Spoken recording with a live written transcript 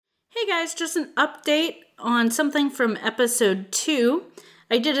guys, just an update on something from episode 2.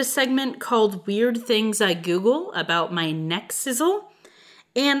 I did a segment called Weird Things I Google about my neck sizzle,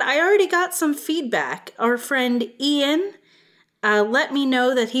 and I already got some feedback. Our friend Ian let me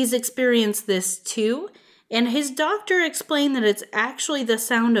know that he's experienced this too, and his doctor explained that it's actually the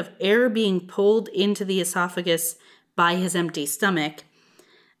sound of air being pulled into the esophagus by his empty stomach.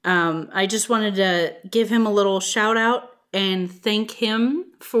 I just wanted to give him a little shout out and thank him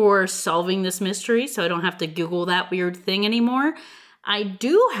for solving this mystery so I don't have to Google that weird thing anymore. I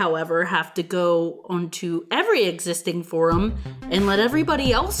do, however, have to go onto every existing forum and let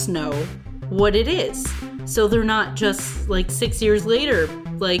everybody else know what it is. So they're not just like 6 years later,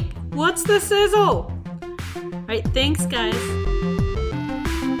 like, what's the sizzle? All right, thanks, guys.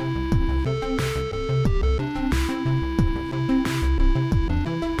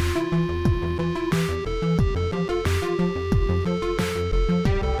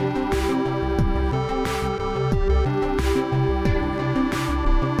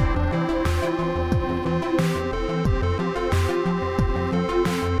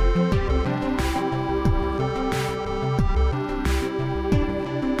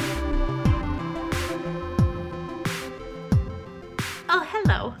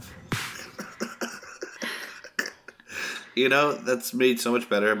 You know, that's made so much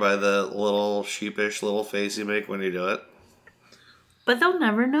better by the little sheepish little face you make when you do it. But they'll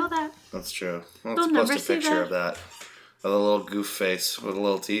never know that. That's true. Let's post a picture of that. Of the little goof face with the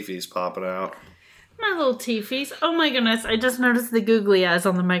little teethies popping out. My little teethies. Oh my goodness, I just noticed the googly eyes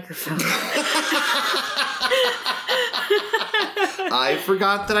on the microphone. I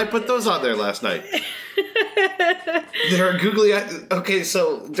forgot that I put those on there last night. There are googly eyes. Okay,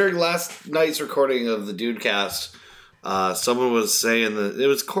 so during last night's recording of the Dudecast, someone was saying that it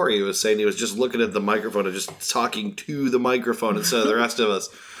was Corey who was saying he was just looking at the microphone and just talking to the microphone instead of the rest of us.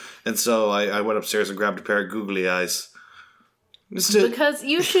 And so I went upstairs and grabbed a pair of googly eyes. Because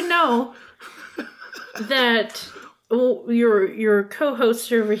you should know that your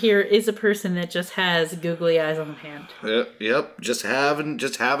co-host over here is a person that just has googly eyes on hand. Yep. Just having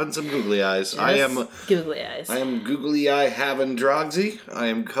some googly eyes. I am googly eyes. I am googly eye having Drogsy. I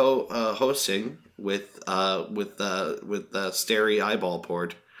am co-hosting with Starry Eyeball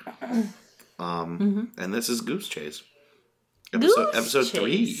Port. And this is Goose Chase. Episode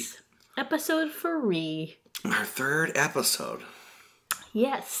 3. Episode 3. Our third episode.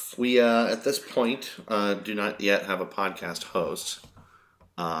 Yes. We, at this point, do not yet have a podcast host.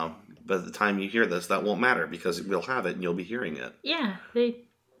 But at the time you hear this, that won't matter because we'll have it and you'll be hearing it. Yeah, they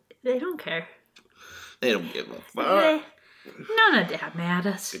don't care. They don't give a fuck. None of that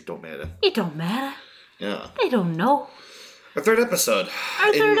matters. It don't matter. It don't matter. Yeah. They don't know. Our third episode.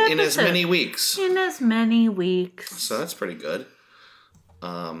 In as many weeks. In as many weeks. So that's pretty good.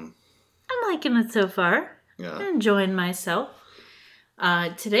 I'm liking it so far. Yeah. I'm enjoying myself.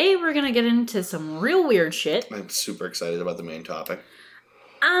 Today we're gonna get into some real weird shit. I'm super excited about the main topic.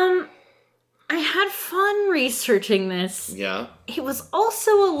 I had fun researching this. Yeah. It was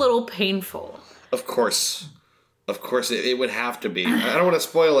also a little painful. Of course, it would have to be. I don't want to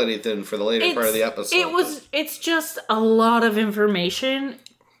spoil anything for the later part of the episode. It's just a lot of information.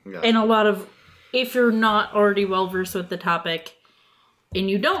 Yeah. And a lot of, if you're not already well versed with the topic and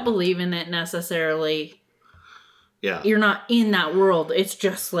you don't believe in it necessarily, yeah, you're not in that world. It's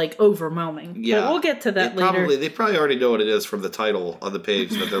just like overwhelming. Yeah. But we'll get to that later. They probably already know what it is from the title on the page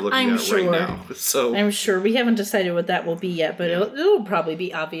that they're looking at right now. So I'm sure. We haven't decided what that will be yet, but it'll probably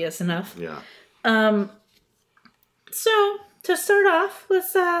be obvious enough. Yeah. So, to start off,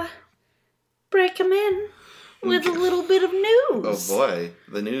 let's break them in with a little bit of news. Oh boy,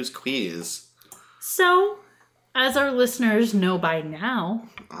 the news quiz. So, as our listeners know by now,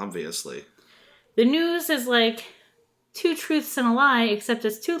 obviously, the news is like 2 truths and a lie, except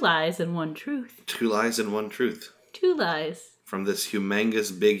it's 2 lies and 1 truth. 2 lies and 1 truth. 2 lies. From this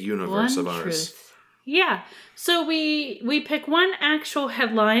humongous big universe of ours. Truth. Yeah. So we pick one actual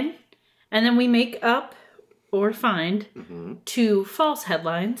headline, and then we make up or find 2 false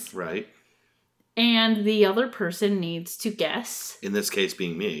headlines. Right. And the other person needs to guess. In this case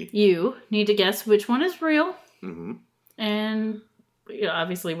being me. You need to guess which one is real. Mm-hmm. And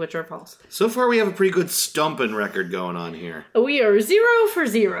obviously which are false. So far we have a pretty good stumping record going on here. We are 0 for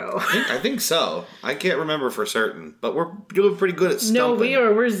 0. I think so. I can't remember for certain. But we're doing pretty good at stumping.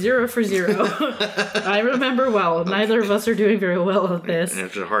 No, we're 0 for 0. I remember well. Neither of us are doing very well at this. And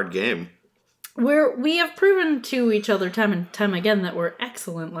it's a hard game. We have proven to each other time and time again that we're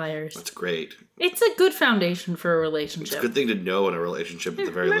excellent liars. That's great. It's a good foundation for a relationship. It's a good thing to know in a relationship at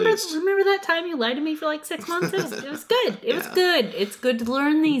the very remember, least. Remember that time you lied to me for like 6 months? It was good. It was good. It's good to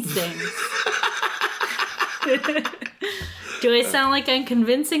learn these things. Do I sound like I'm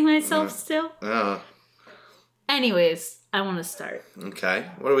convincing myself still? Anyways, I want to start. Okay.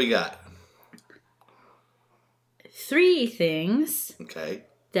 What do we got? 3 things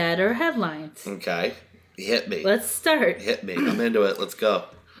that are headlines. Okay. Hit me. Let's start. Hit me. I'm into it. Let's go.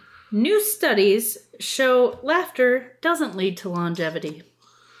 New studies show laughter doesn't lead to longevity.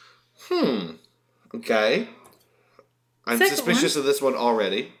 Okay. I'm suspicious of this one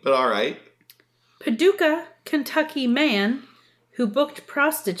already, but all right. Paducah, Kentucky man who booked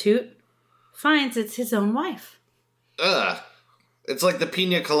prostitute finds it's his own wife. Ugh. It's like the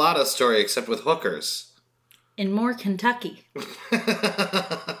Pina Colada story, except with hookers. In more Kentucky.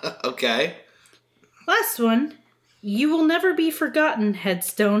 Okay. Last one. You will never be forgotten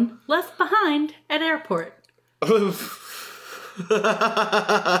headstone left behind at airport.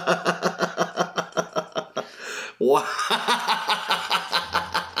 What?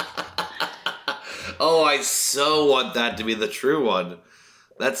 Oh, I so want that to be the true one.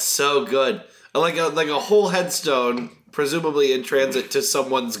 That's so good. Like a whole headstone, presumably in transit to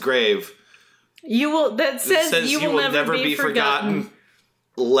someone's grave. That says you will never be forgotten.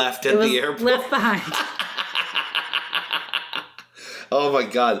 Left at the airport. Left behind. Oh my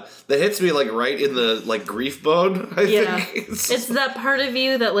god. That hits me like right in the grief bone, I think. It's that part of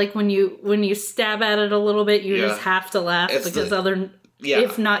you that like when you stab at it a little bit, you just have to laugh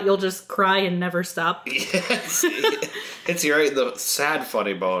if not you'll just cry and never stop. Yes. Hits you right in the sad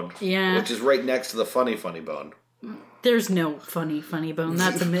funny bone. Yeah. Which is right next to the funny bone. There's no funny bone.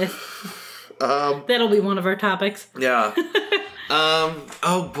 That's a myth. That'll be one of our topics. Yeah.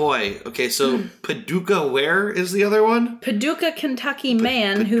 Oh boy. Okay, so Paducah, where is the other one? Paducah, Kentucky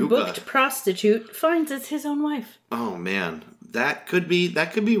man who booked prostitute finds it's his own wife. Oh man, that could be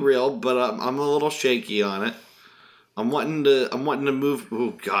real, but I'm a little shaky on it. I'm wanting to move.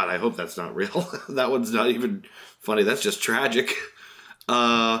 Oh god, I hope that's not real. That one's not even funny. That's just tragic.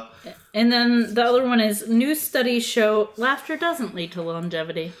 And then the other one is new studies show laughter doesn't lead to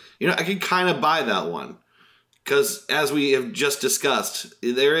longevity. You know, I can kind of buy that one. Because, as we have just discussed,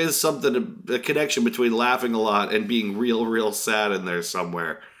 there is a connection between laughing a lot and being real sad in there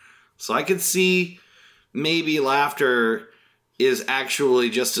somewhere. So I could see maybe laughter is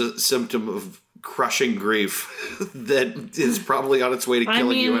actually just a symptom of crushing grief that is probably on its way to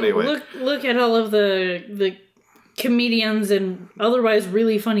killing you anyway. Look at all of the comedians and otherwise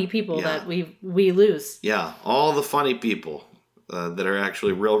really funny people that we lose. Yeah, all the funny people that are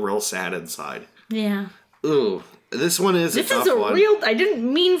actually real sad inside. Yeah. Ooh, this one is a tough one. I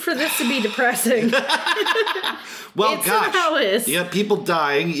didn't mean for this to be depressing. Well, it gosh, somehow is. You got people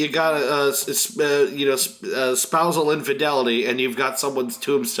dying. You got spousal infidelity, and you've got someone's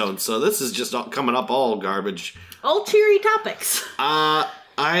tombstone. So this is just coming up all garbage. All cheery topics. I'm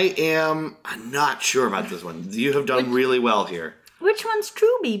not sure about this one. You have done really well here. Which one's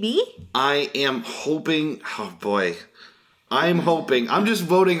true, baby? I am hoping. Oh boy, I'm just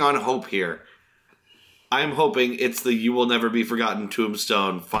voting on hope here. I'm hoping it's the you will never be forgotten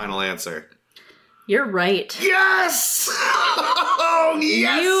tombstone final answer. You're right. Yes! Oh,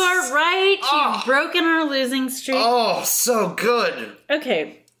 yes! You are right. You've broken our losing streak. Oh, so good.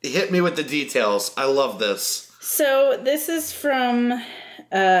 Okay. Hit me with the details. I love this. So this is from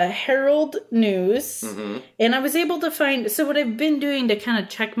Herald News. Mm-hmm. And I was able to find... So what I've been doing to kind of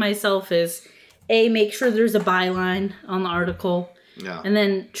check myself is, A, make sure there's a byline on the article. Yeah. And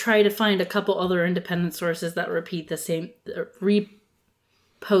then try to find a couple other independent sources that repost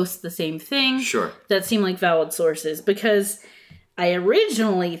the same thing. Sure. That seem like valid sources. Because I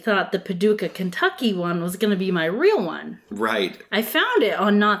originally thought the Paducah, Kentucky one was going to be my real one. Right. I found it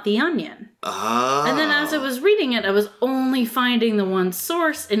on Not the Onion. Oh. And then as I was reading it, I was only finding the one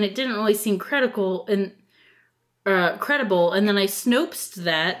source, and it didn't really seem credible. And then I snoped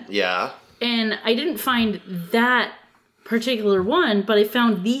that. Yeah. And I didn't find that particular one, but I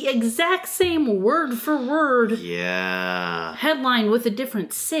found the exact same word for word headline with a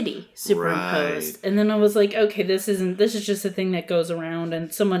different city superimposed. Right. And then I was like, okay, this is just a thing that goes around,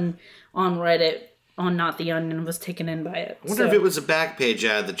 and someone on Reddit on Not the Onion was taken in by it. I wonder if it was a Backpage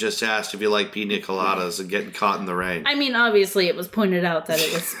ad that just asked if you like pina coladas and getting caught in the rain. I mean, obviously it was pointed out that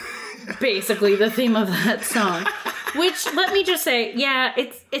it was basically the theme of that song. Which, let me just say, yeah,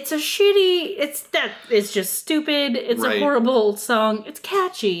 it's a shitty, it's just stupid, it's a horrible song, it's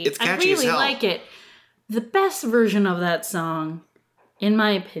catchy. It's catchy I really as hell. like it. The best version of that song, in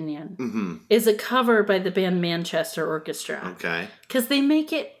my opinion, is a cover by the band Manchester Orchestra. Okay. Because they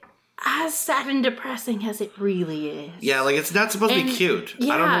make it as sad and depressing as it really is. Yeah, like it's not supposed to be cute.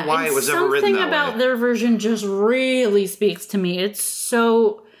 Yeah, I don't know why it was ever written that way. Something about their version just really speaks to me. It's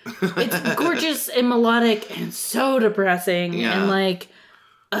gorgeous and melodic and so depressing. Yeah. And like,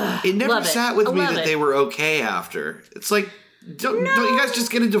 it never sat with me that it. they were okay after. It's like, don't you guys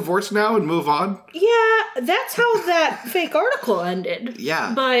just get a divorce now and move on? Yeah, that's how that fake article ended.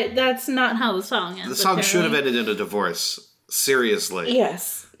 Yeah. But that's not how the song ends. The song should have ended in a divorce. Seriously.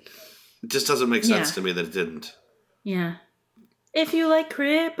 Yes. It just doesn't make sense to me that it didn't. Yeah. If you like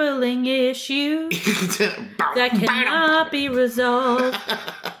crippling issues that cannot be resolved,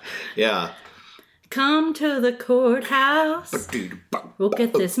 yeah. come to the courthouse. We'll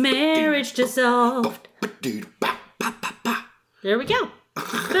get this marriage dissolved. There we go.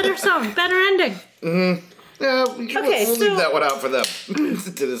 Better song, better ending. Mm-hmm. Yeah, we'll leave that one out for them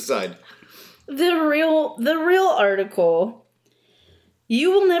to decide. The real article.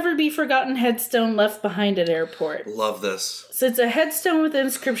 You will never be forgotten headstone left behind at airport. Love this. So it's a headstone with the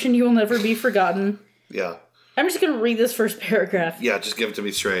inscription, you will never be forgotten. Yeah. I'm just going to read this first paragraph. Yeah, just give it to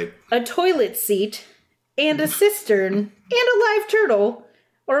me straight. A toilet seat and a cistern and a live turtle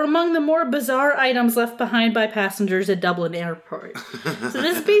are among the more bizarre items left behind by passengers at Dublin Airport. So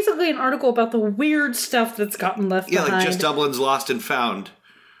this is basically an article about the weird stuff that's gotten left behind. Yeah, like just Dublin's lost and found.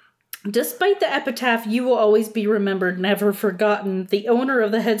 Despite the epitaph, you will always be remembered, never forgotten, the owner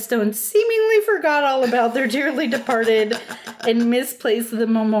of the headstone seemingly forgot all about their dearly departed and misplaced the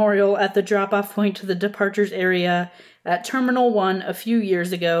memorial at the drop-off point to the departures area at Terminal 1 a few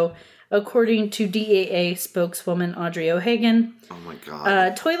years ago, according to DAA spokeswoman Audrey O'Hagan. Oh my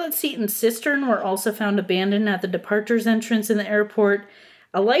God. Toilet seat and cistern were also found abandoned at the departures entrance in the airport.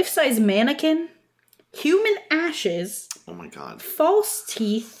 A life-size mannequin, human ashes, oh my God, false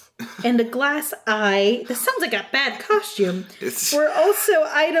teeth, and a glass eye, this sounds like a bad costume, were also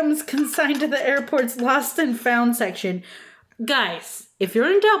items consigned to the airport's lost and found section. Guys, if you're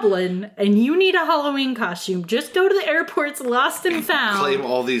in Dublin and you need a Halloween costume, just go to the airport's lost and found. Claim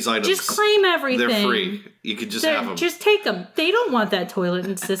all these items. Just claim everything. They're free. You could just have them. Just take them. They don't want that toilet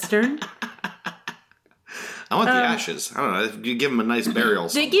and cistern. I want the ashes. I don't know. You give them a nice burial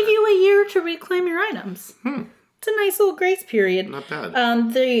somewhere. They give you a year to reclaim your items. It's a nice little grace period. Not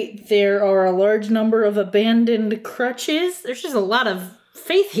bad. There are a large number of abandoned crutches. There's just a lot of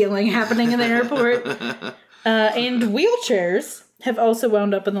faith healing happening in the airport. And wheelchairs have also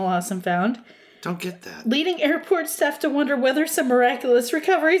wound up in the lost and found. Don't get that. Leading airport staff to wonder whether some miraculous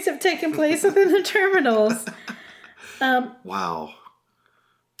recoveries have taken place within the terminals. Wow.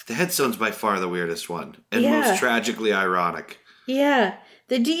 The headstone's by far the weirdest one. And Yeah. most tragically ironic. Yeah.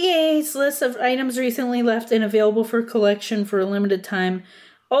 The DEA's list of items recently left and available for collection for a limited time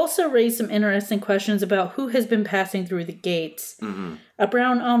also raised some interesting questions about who has been passing through the gates. Mm-hmm. A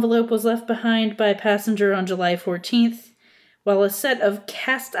brown envelope was left behind by a passenger on July 14th, while a set of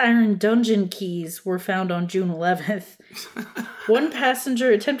cast iron dungeon keys were found on June 11th. One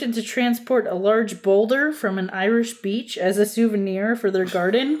passenger attempted to transport a large boulder from an Irish beach as a souvenir for their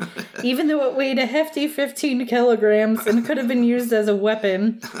garden, even though it weighed a hefty 15 kilograms and could have been used as a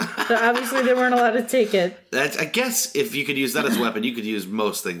weapon. But obviously they weren't allowed to take it. I guess if you could use that as a weapon, you could use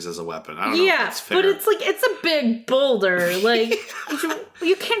most things as a weapon. I don't know if that's fair. But it's a big boulder. Like,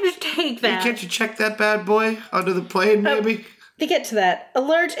 you can't just take that. Can't you check that bad boy onto the plane, maybe? To get to that, a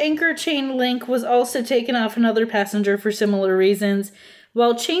large anchor chain link was also taken off another passenger for similar reasons,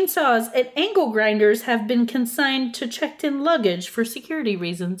 while chainsaws and angle grinders have been consigned to checked-in luggage for security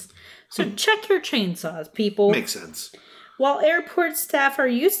reasons. So check your chainsaws, people. Makes sense. While airport staff are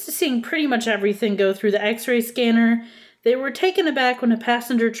used to seeing pretty much everything go through the x-ray scanner, they were taken aback when a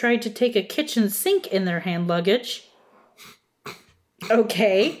passenger tried to take a kitchen sink in their hand luggage.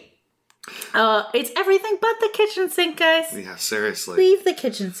 Okay. It's everything but the kitchen sink, guys. Yeah, seriously. Leave the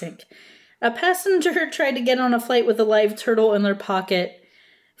kitchen sink. A passenger tried to get on a flight with a live turtle in their pocket,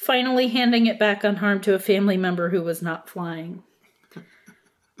 finally handing it back unharmed to a family member who was not flying.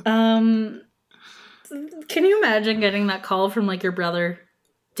 Can you imagine getting that call from, like, your brother?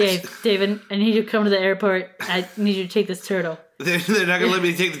 David, I need you to come to the airport. I need you to take this turtle. They're not going to let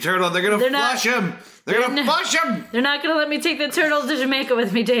me take the turtle. They're going to flush him. They're going to flush him. They're not going to let me take the turtle to Jamaica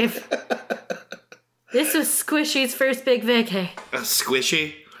with me, Dave. This was Squishy's first big vacay.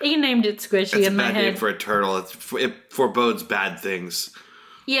 Squishy? You named it Squishy That's in my head. That's a bad name for a turtle. It forebodes bad things.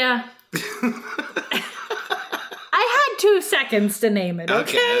 Yeah. I had 2 seconds to name it,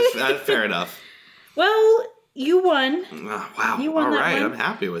 okay? That's fair enough. Well, you won. Wow. You won All that right. one. I'm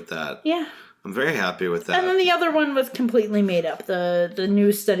happy with that. Yeah. I'm very happy with that. And then the other one was completely made up. The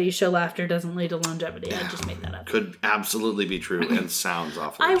new studies show laughter doesn't lead to longevity. I just made that up. Could absolutely be true and sounds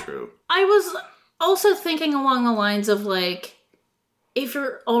awfully true. I was also thinking along the lines of, like, if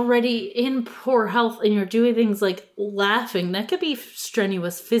you're already in poor health and you're doing things like laughing, that could be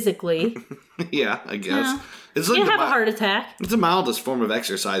strenuous physically. Yeah, I guess. You know, it's like you have a heart attack. It's the mildest form of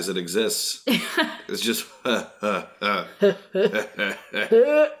exercise that exists. It's just... all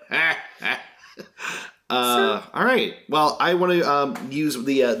right. Well, I want to use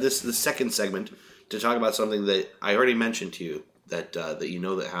the second segment to talk about something that I already mentioned to you that you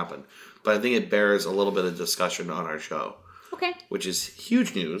know that happened, but I think it bears a little bit of discussion on our show. Okay. Which is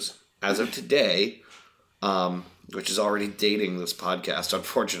huge news as of today, which is already dating this podcast,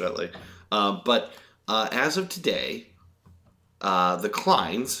 unfortunately. But as of today, the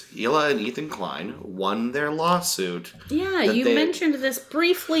Kleins, Hila and Ethan Klein, won their lawsuit. Yeah, you mentioned this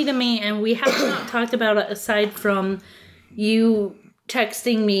briefly to me, and we have not talked about it aside from you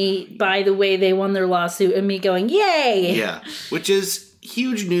texting me, by the way, they won their lawsuit, and me going, yay! Yeah, which is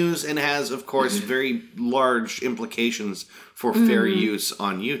huge news and has, of course, very large implications for fair use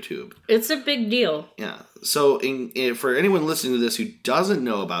on YouTube. It's a big deal. Yeah. So, for anyone listening to this who doesn't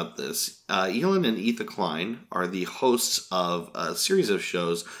know about this, Elon and Ethan Klein are the hosts of a series of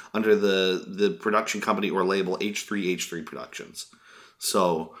shows under the production company or label H3H3 Productions.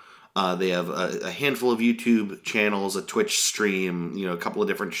 So, they have a handful of YouTube channels, a Twitch stream, a couple of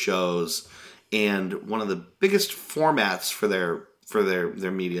different shows, and one of the biggest formats for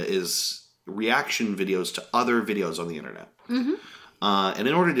their media is reaction videos to other videos on the internet. Mm-hmm. And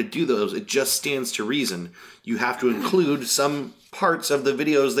in order to do those, it just stands to reason you have to include some parts of the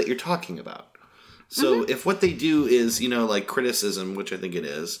videos that you're talking about. So if what they do is, like criticism, which I think it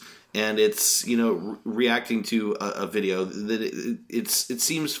is, and it's, reacting to a video, that it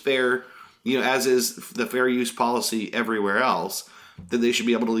seems fair, as is the fair use policy everywhere else, that they should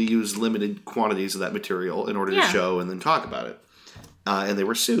be able to use limited quantities of that material in order to show and then talk about it. And they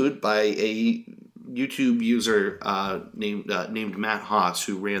were sued by a YouTube user named Matt Haas,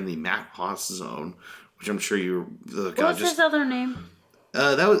 who ran the Matt Haas Zone, which I'm sure What's his other name?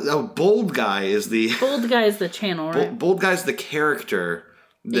 Bold Guy is the... Bold Guy is the channel, right? Bold Guy's the character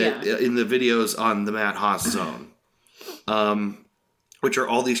that in the videos on the Matt Haas Zone. Which are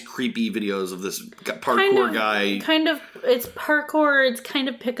all these creepy videos of this parkour guy. It's parkour, it's kind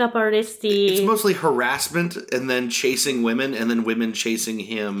of pickup artisty. It's mostly harassment and then chasing women and then women chasing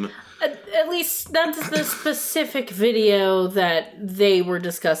him. At least that's the specific video that they were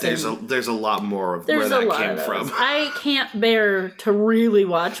discussing. There's a lot more of where that came from. I can't bear to really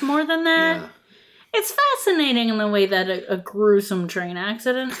watch more than that. Yeah. It's fascinating in the way that a gruesome train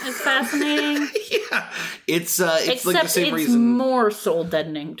accident is fascinating. Yeah. It's Except like the same it's reason. More soul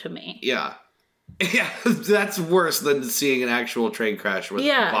deadening to me. Yeah. Yeah, that's worse than seeing an actual train crash with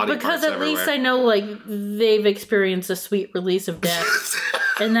body parts everywhere. Because at least I know, like, they've experienced a sweet release of death.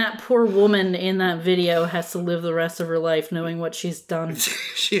 And that poor woman in that video has to live the rest of her life knowing what she's done.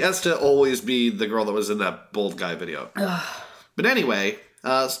 She has to always be the girl that was in that Bold Guy video. But anyway,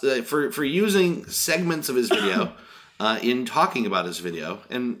 for using segments of his video in talking about his video,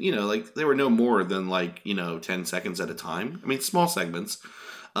 and, they were no more than, 10 seconds at a time. I mean, small segments.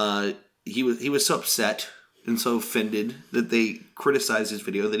 He was so upset and so offended that they criticized his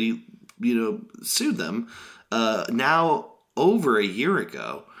video that he, sued them. Now, over a year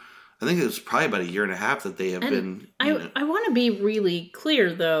ago, I think it was probably about a year and a half that they have been. I want to be really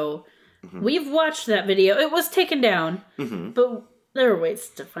clear, though. Mm-hmm. We've watched that video. It was taken down, but there are ways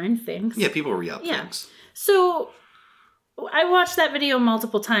to find things. Yeah, people re-up things. So I watched that video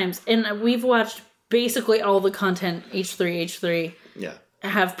multiple times, and we've watched basically all the content H3H3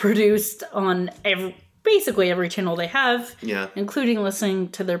 have produced on basically every channel they have, including listening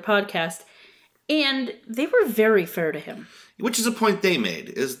to their podcast. And they were very fair to him. Which is a point they made,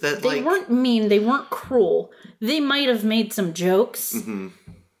 is that they weren't mean, they weren't cruel. They might have made some jokes. Mm-hmm.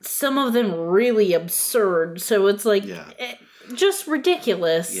 Some of them really absurd. So it's just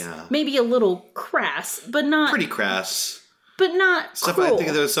ridiculous. Yeah. Maybe a little crass, but not... Pretty crass. But not stuff. Cruel. I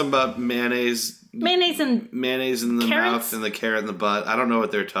think there was something about mayonnaise in the mouth and the carrot in the butt. I don't know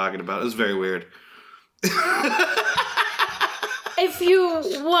what they're talking about. It was very weird. If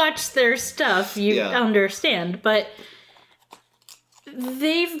you watch their stuff, you understand. But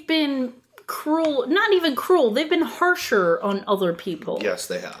they've been cruel. Not even cruel. They've been harsher on other people. Yes,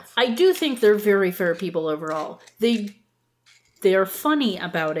 they have. I do think they're very fair people overall. They're funny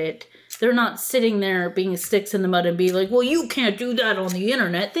about it. They're not sitting there being sticks in the mud and be like, well, you can't do that on the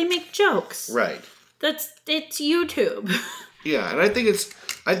internet. They make jokes. Right. It's YouTube. Yeah, and I think it's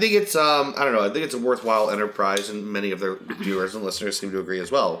I don't know, I think it's a worthwhile enterprise, and many of their viewers and listeners seem to agree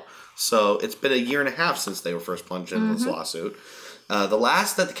as well. So it's been a year and a half since they were first plunged into this lawsuit. The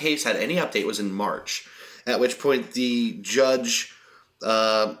last that the case had any update was in March, at which point the judge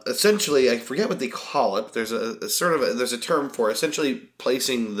essentially, I forget what they call it. There's there's a term for essentially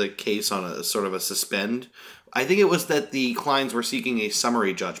placing the case on a sort of a suspend. I think it was that the clients were seeking a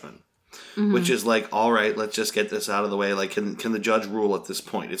summary judgment, which is like, all right, let's just get this out of the way. Like, can the judge rule at this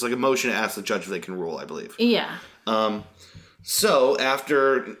point? It's like a motion to ask the judge if they can rule, I believe. Yeah. So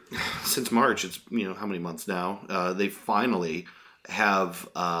since March, it's how many months now? They finally have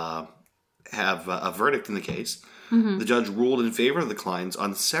a verdict in the case. The judge ruled in favor of the clients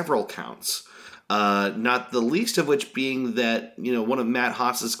on several counts. Not the least of which being that, one of Matt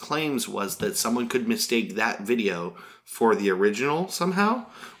Haas's claims was that someone could mistake that video for the original somehow,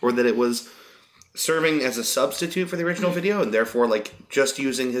 or that it was serving as a substitute for the original video, and therefore, just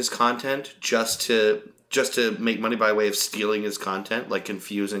using his content just to make money by way of stealing his content,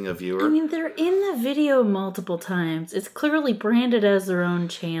 confusing a viewer. I mean, they're in the video multiple times. It's clearly branded as their own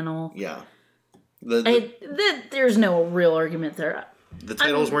channel. Yeah. There's no real argument there. The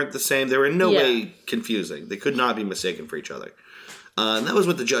titles weren't the same. They were in no way confusing. They could not be mistaken for each other. And that was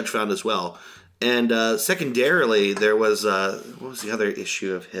what the judge found as well. And secondarily, there was, what was the other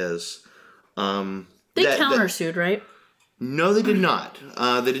issue of his? They countersued, right? No, they did not.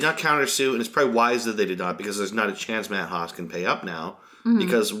 They did not countersue, and it's probably wise that they did not, because there's not a chance Matt Haas can pay up now.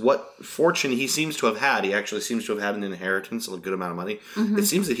 Because what fortune he seems to have had, he actually seems to have had an inheritance of a good amount of money. It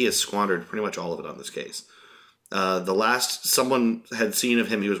seems that he has squandered pretty much all of it on this case. The last someone had seen of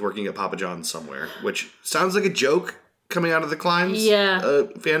him, he was working at Papa John's somewhere, which sounds like a joke coming out of the Kleins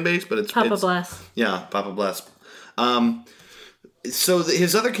fan base, but it's Papa Bless. Yeah, Papa Bless. So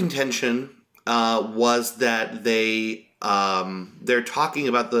his other contention was that they're talking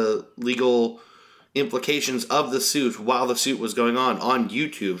about the legal implications of the suit while the suit was going on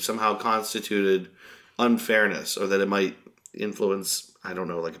YouTube somehow constituted unfairness, or that it might influence, I don't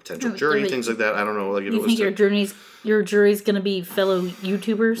know, a potential jury, things like that. I don't know. You think your jury's going to be fellow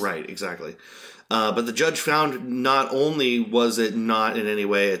YouTubers? Right, exactly. But the judge found not only was it not in any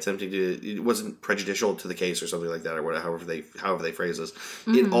way attempting to, it wasn't prejudicial to the case or something like that, or whatever, however they phrase this.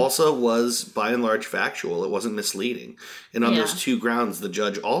 It also was by and large factual. It wasn't misleading. And on those two grounds, the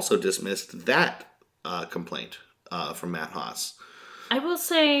judge also dismissed that complaint from Matt Haas. I will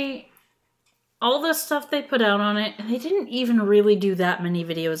say, all the stuff they put out on it, and they didn't even really do that many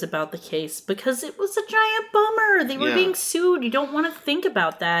videos about the case because it was a giant bummer. They were being sued. You don't want to think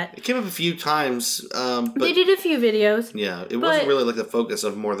about that. It came up a few times. But they did a few videos. Yeah, it wasn't really the focus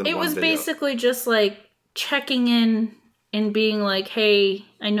of more than one video. It was basically just checking in and being like, hey,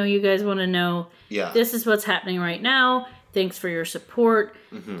 I know you guys want to know. Yeah. This is what's happening right now. Thanks for your support.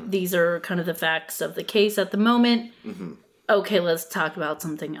 These are kind of the facts of the case at the moment. Okay, let's talk about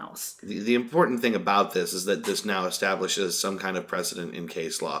something else. The important thing about this is that this now establishes some kind of precedent in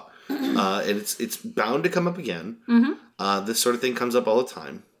case law. And it's bound to come up again. This sort of thing comes up all the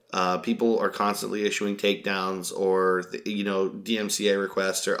time. People are constantly issuing takedowns or, DMCA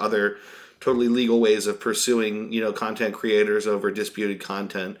requests or other totally legal ways of pursuing, content creators over disputed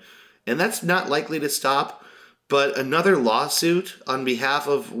content. And that's not likely to stop. But another lawsuit on behalf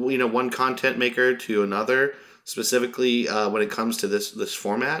of, one content maker to another, specifically when it comes to this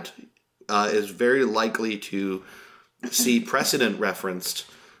format, is very likely to see precedent referenced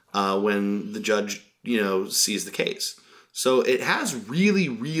when the judge, sees the case. So it has really,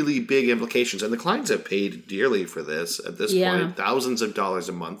 really big implications. And the clients have paid dearly for this at this point, thousands of dollars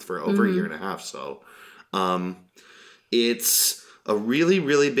a month for over a year and a half. So it's a really,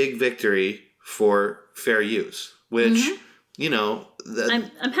 really big victory for fair use, which,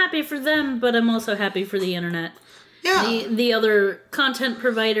 I'm happy for them, but I'm also happy for the internet. Yeah. The other content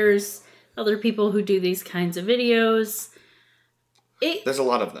providers, other people who do these kinds of videos. There's a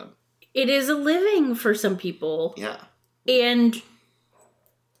lot of them. It is a living for some people. Yeah. And,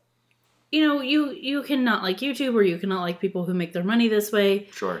 you can not like YouTube, or you cannot like people who make their money this way.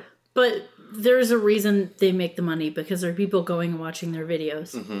 Sure. But there's a reason they make the money, because there are people going and watching their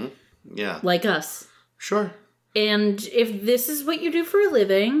videos. Yeah. Like us. Sure. And if this is what you do for a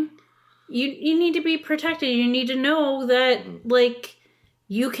living, you need to be protected. You need to know that,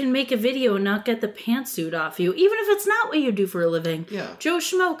 you can make a video and not get the pantsuit off you, even if it's not what you do for a living. Yeah. Joe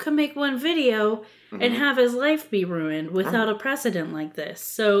Schmo can make one video and have his life be ruined without a precedent like this.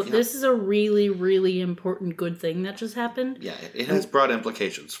 So this is a really, really important good thing that just happened. Yeah, it has broad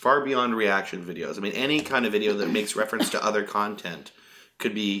implications, far beyond reaction videos. I mean, any kind of video that makes reference to other content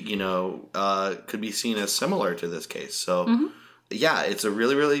could be seen as similar to this case. So, yeah, it's a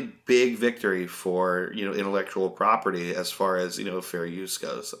really, really big victory for intellectual property as far as fair use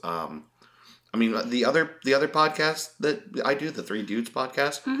goes. I mean, the other podcast that I do, the Three Dudes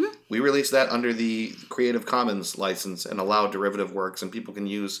podcast, we released that under the Creative Commons license and allow derivative works, and people can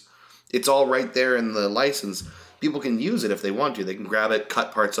use. It's all right there in the license. People can use it if they want to. They can grab it,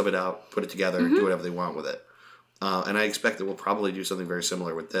 cut parts of it out, put it together, do whatever they want with it. And I expect that we'll probably do something very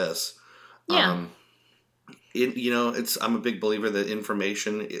similar with this. Yeah. I'm a big believer that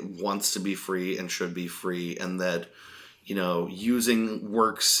information wants to be free and should be free, and that using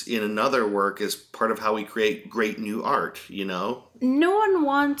works in another work is part of how we create great new art. No one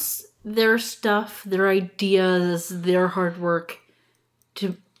wants their stuff, their ideas, their hard work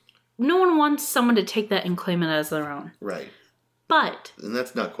to. No one wants someone to take that and claim it as their own. Right. But... And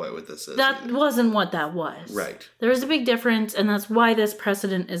that's not quite what this is. That wasn't what that was. Right. There is a big difference, and that's why this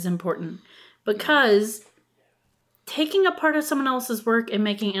precedent is important. Because taking a part of someone else's work and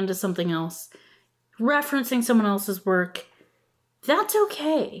making it into something else, referencing someone else's work, that's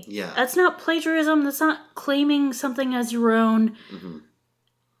okay. Yeah. That's not plagiarism. That's not claiming something as your own.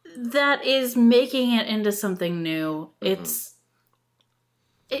 That is making it into something new.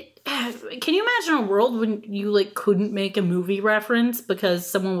 Can you imagine a world when you couldn't make a movie reference because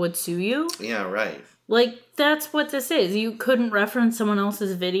someone would sue you? Yeah, right. That's what this is. You couldn't reference someone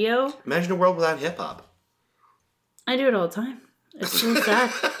else's video. Imagine a world without hip hop. I do it all the time. It's so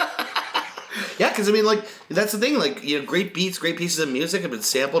sad. Yeah, because that's the thing. Great beats, great pieces of music have been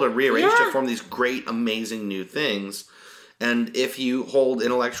sampled and rearranged to form these great, amazing new things. And if you hold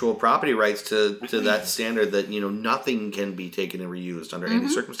intellectual property rights to that standard that, nothing can be taken and reused under any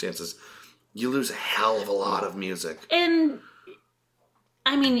circumstances, you lose a hell of a lot of music. And,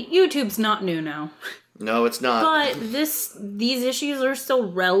 I mean, YouTube's not new now. No, it's not. But these issues are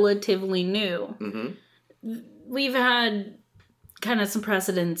still relatively new. We've had kind of some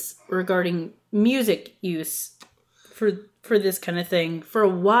precedents regarding music use for this kind of thing for a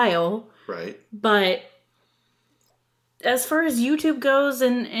while. Right. But... as far as YouTube goes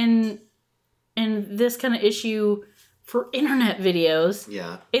and this kind of issue for internet videos,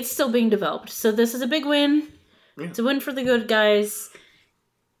 it's still being developed. So this is a big win. Yeah. It's a win for the good guys.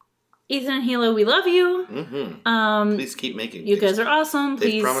 Ethan and Hilo, we love you. Please keep making. You guys are awesome.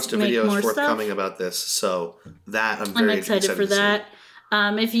 Please They've promised a video is forthcoming about this, so that I'm very excited for that.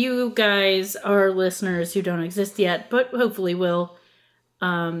 If you guys are listeners who don't exist yet, but hopefully will.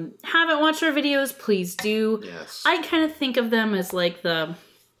 Haven't watched our videos, please do. Yes. I kind of think of them as the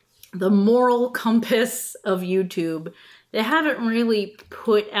moral compass of YouTube. They haven't really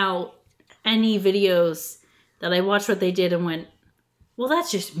put out any videos that I watched what they did and went, well,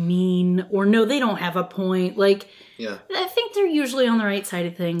 that's just mean, or no, they don't have a point. I think they're usually on the right side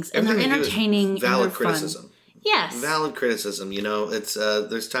of things, and they're entertaining. Valid criticism. Fun. Yes. Valid criticism. It's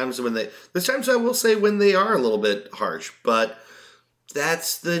there's times I will say when they are a little bit harsh, but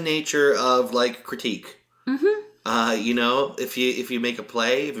that's the nature of critique. If you make a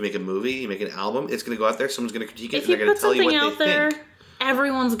play, if you make a movie, you make an album, it's going to go out there. Someone's going to critique it, and they're going to tell you what they think.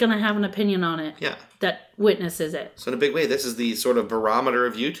 Everyone's going to have an opinion on it. Yeah, that witnesses it. So in a big way, this is the sort of barometer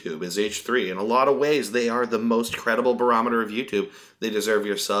of YouTube. Is H3 in a lot of ways they are the most credible barometer of YouTube. They deserve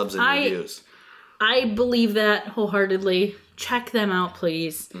your subs and reviews. I believe that wholeheartedly. Check them out,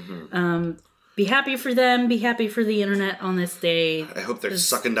 please. Be happy for them. Be happy for the internet on this day. I hope they're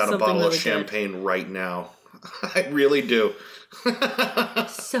sucking down a bottle of champagne right now. I really do.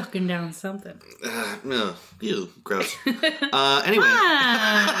 Sucking down something. No, ew, gross. Anyway. What'd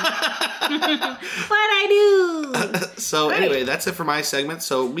I do? Anyway, that's it for my segment.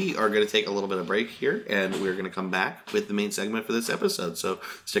 So we are going to take a little bit of break here, and we're going to come back with the main segment for this episode. So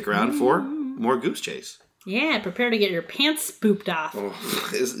stick around for more Goose Chase. Yeah, prepare to get your pants spooped off. Oh,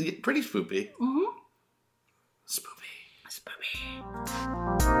 it's pretty spoopy. Spoopy.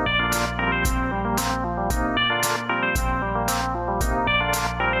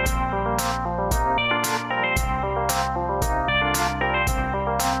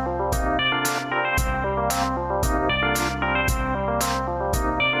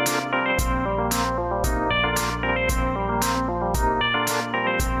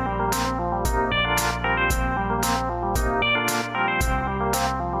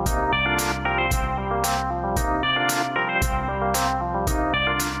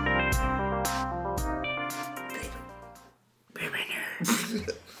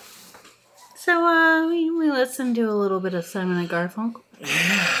 So, we listened to a little bit of Simon and Garfunkel.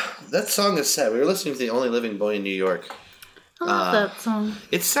 Yeah, that song is sad. We were listening to The Only Living Boy in New York. I love that song.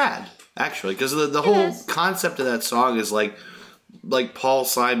 It's sad, actually, because the whole concept of that song is like Paul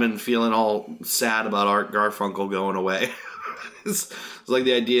Simon feeling all sad about Art Garfunkel going away. It's like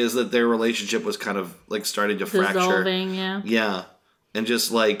the idea is that their relationship was kind of like starting to fracture. Dissolving, yeah. Yeah. And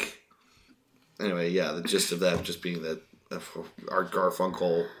just like, anyway, yeah, the gist of that just being that Art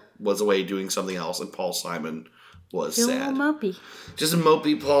Garfunkel was away doing something else and Paul Simon was sad. A little mopey. Just a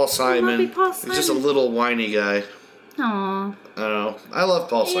mopey Paul Simon. Mopey Paul Simon. He's just a little whiny guy. Aww. I don't know. I love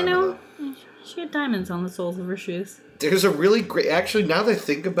Paul Simon, though. She had diamonds on the soles of her shoes. There's a really great... Actually, now that I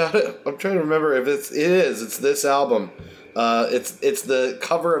think about it, I'm trying to remember if it is. It's this album. It's the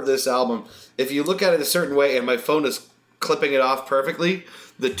cover of this album. If you look at it a certain way, and my phone is clipping it off perfectly,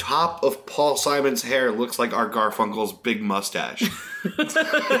 the top of Paul Simon's hair looks like Art Garfunkel's big mustache.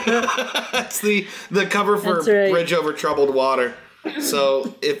 That's the cover for Bridge Over Troubled Water.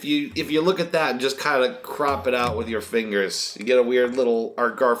 So if you look at that and just kind of crop it out with your fingers, you get a weird little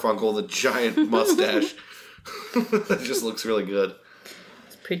Art Garfunkel with a giant mustache. It just looks really good.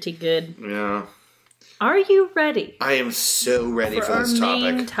 It's pretty good. Yeah. Are you ready? I am so ready for this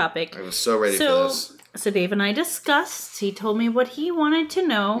main topic. I was so ready for this. So Dave and I discussed. He told me what he wanted to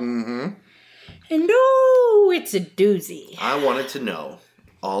know. Mm-hmm. And it's a doozy. I wanted to know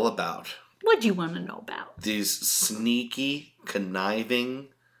all about... What'd you want to know about? These sneaky, conniving,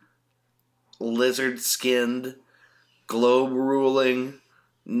 lizard-skinned, globe-ruling,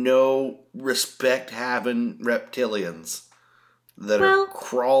 no respect-having reptilians that are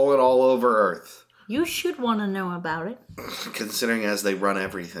crawling all over Earth. You should want to know about it. Considering as they run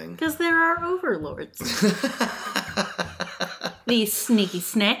everything. Because there are overlords. These sneaky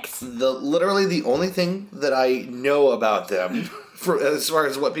snakes. Literally the only thing that I know about them, as far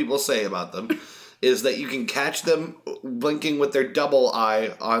as what people say about them, is that you can catch them blinking with their double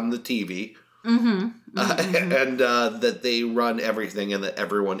eye on the TV. Mm-hmm. And that they run everything and that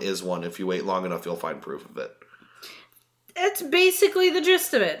everyone is one. If you wait long enough, you'll find proof of it. That's basically the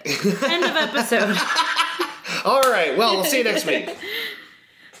gist of it. End of episode. All right. Well, we'll see you next week.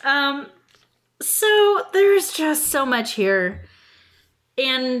 So there's just so much here.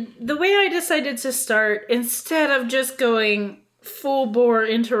 And the way I decided to start, instead of just going full bore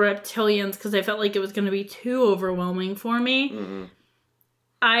into reptilians, because I felt like it was going to be too overwhelming for me,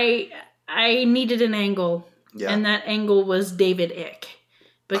 I needed an angle. Yeah. And that angle was David Icke.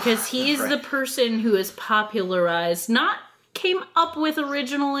 Because he is the person who has popularized, not came up with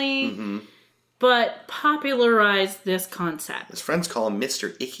originally, but popularized this concept. His friends call him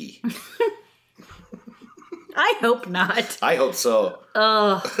Mr. Icky. I hope not. I hope so.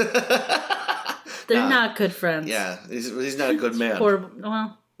 They're not good friends. Yeah, he's not a good man. I'm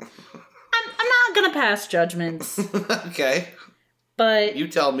not going to pass judgments. Okay. But you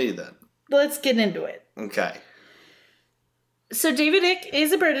tell me then. Let's get into it. Okay. So David Icke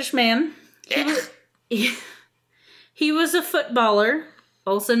is a British man. He was a footballer,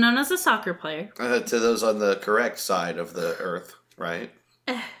 also known as a soccer player. To those on the correct side of the earth, right?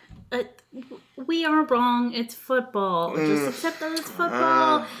 We are wrong. It's football. Just accept that it's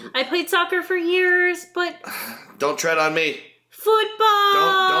football. I played soccer for years, but... Don't tread on me. Football!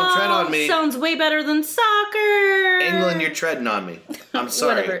 Don't tread on me. Sounds way better than soccer. England, you're treading on me. I'm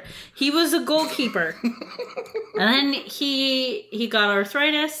sorry. Whatever. He was a goalkeeper. And then he got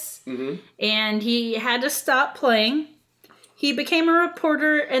arthritis. And he had to stop playing. He became a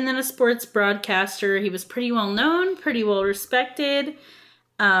reporter and then a sports broadcaster. He was pretty well known, pretty well respected.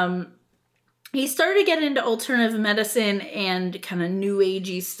 He started to get into alternative medicine and kind of new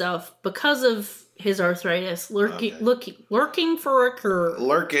agey stuff because of his arthritis lurking for a cure.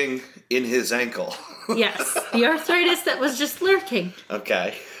 Lurking in his ankle. Yes, the arthritis that was just lurking.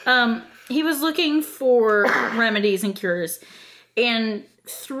 Okay. He was looking for remedies and cures, and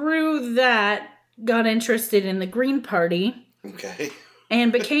through that got interested in the Green Party. Okay.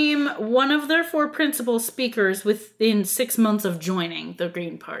 And became one of their 4 principal speakers within 6 months of joining the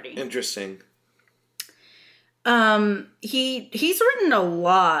Green Party. Interesting. He's written a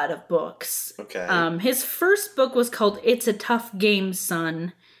lot of books. Okay. His first book was called It's a Tough Game,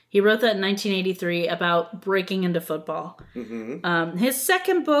 Son. He wrote that in 1983 about breaking into football. His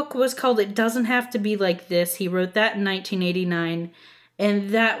second book was called It Doesn't Have to Be Like This. He wrote that in 1989, and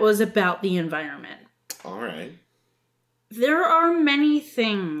that was about the environment. All right. There are many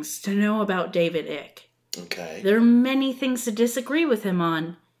things to know about David Icke. Okay. There are many things to disagree with him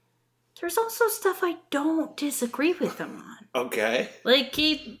on. There's also stuff I don't disagree with him on. Okay. Like,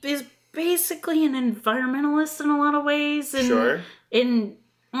 he is basically an environmentalist in a lot of ways. And sure.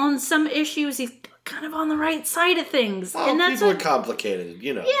 On some issues, he's kind of on the right side of things. Well, and that's people are complicated,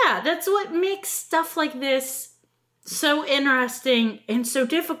 you know. Yeah, that's what makes stuff like this so interesting and so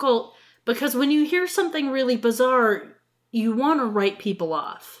difficult. Because when you hear something really bizarre, you want to write people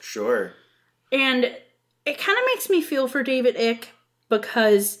off. Sure. And it kind of makes me feel for David Icke,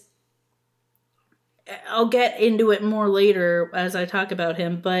 because I'll get into it more later as I talk about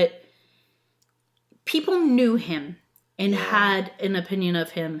him, but people knew him and had an opinion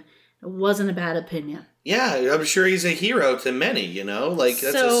of him. It wasn't a bad opinion. Yeah, I'm sure he's a hero to many, you know? Like,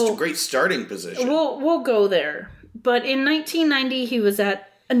 that's a great starting position. We'll go there. But in 1990, he was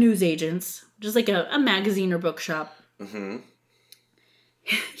at a newsagent's, just like a magazine or bookshop. Mm-hmm.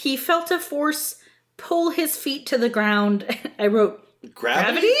 He felt a force pull his feet to the ground. I wrote,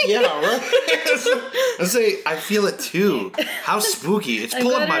 Gravity? Yeah, right. I say, I feel it too. How spooky. It's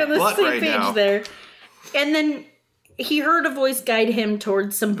pulling my butt right now. There. And then he heard a voice guide him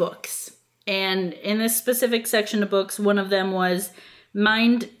towards some books. And in this specific section of books, one of them was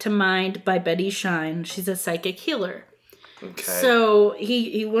Mind to Mind by Betty Shine. She's a psychic healer. Okay. So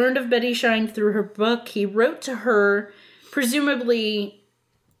he learned of Betty Shine through her book. He wrote to her, presumably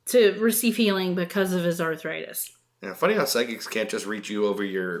to receive healing because of his arthritis. Yeah, funny how psychics can't just reach you over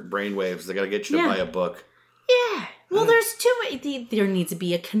your brainwaves. They gotta get you to buy a book. Yeah. Well, there's there needs to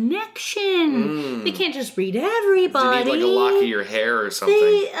be a connection. They can't just read everybody. You need like a lock of your hair or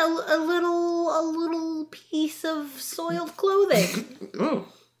something. A little piece of soiled clothing. Oh.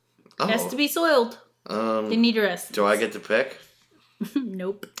 Has to be soiled. They need rest. Do I get to pick?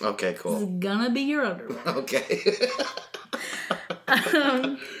 Nope. Okay, cool. It's gonna be your underwear. Okay.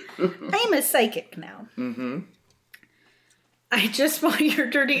 I'm a psychic now. Mm-hmm. I just want your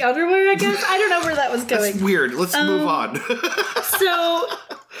dirty underwear, I guess. I don't know where that was going. That's weird. Let's move on. So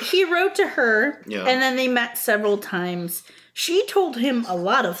he wrote to her, and then they met several times. She told him a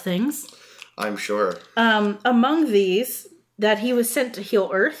lot of things. I'm sure. Among these, that he was sent to heal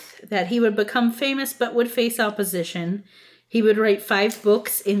Earth, that he would become famous but would face opposition. He would write 5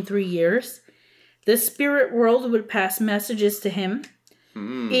 books in 3 years. The spirit world would pass messages to him.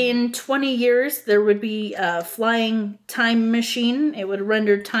 In 20 years, there would be a flying time machine. It would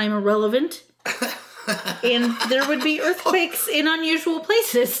render time irrelevant. And there would be earthquakes in unusual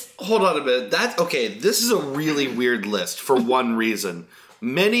places. Hold on a minute. Okay, this is a really weird list for one reason.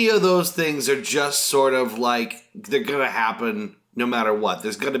 Many of those things are just sort of like, they're going to happen no matter what.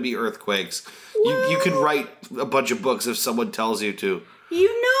 There's going to be earthquakes. Well, you can write a bunch of books if someone tells you to.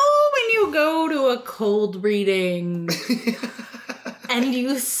 You know when you go to a cold reading... and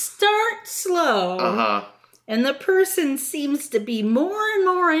you start slow, and the person seems to be more and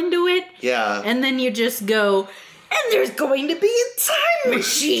more into it, and then you just go, and there's going to be a time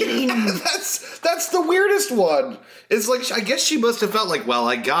machine. That's the weirdest one. It's like, I guess she must have felt like, well,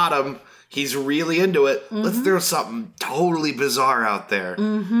 I got him. He's really into it. Mm-hmm. Let's throw something totally bizarre out there.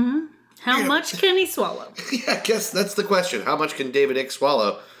 Mm-hmm. How much can he swallow? Yeah, I guess that's the question. How much can David Icke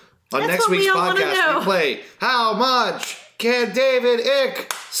swallow? On next week's podcast, we play How Much Can David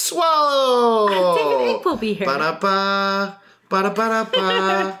Icke Swallow? David Icke will be here. Ba-da-ba,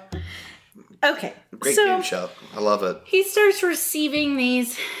 ba-da-ba-da-ba. Okay. Great game show. I love it. He starts receiving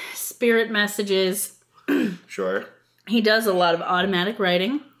these spirit messages. Sure. He does a lot of automatic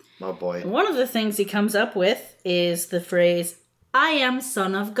writing. Oh, boy. One of the things he comes up with is the phrase, I am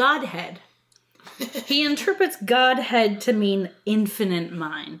son of Godhead. He interprets Godhead to mean infinite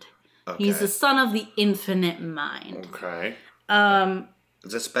mind. Okay. He's the son of the infinite mind. Okay.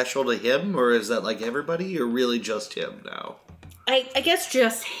 Is it special to him, or is that like everybody, or really just him now? I guess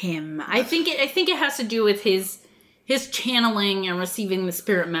just him. I think it has to do with his channeling and receiving the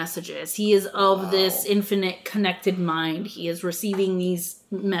spirit messages. He is of this infinite connected mind. He is receiving these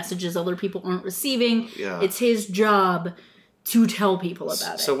messages other people aren't receiving. Yeah. It's his job to tell people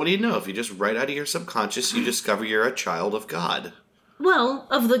about it. So what do you know? If you just write out of your subconscious, you discover you're a child of God. Well,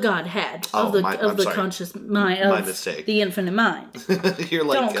 of the Godhead, of the conscious mind, my mistake. The infinite mind. You're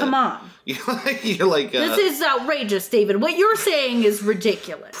like, don't come on. You're like, this is outrageous, David. What you're saying is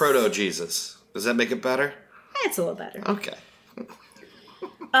ridiculous. Proto Jesus. Does that make it better? It's a little better. Okay.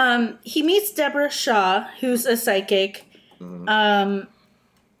 He meets Deborah Shaw, who's a psychic.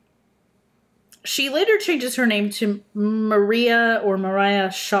 She later changes her name to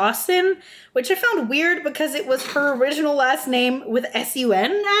Mariah Shawson, which I found weird because it was her original last name with S-U-N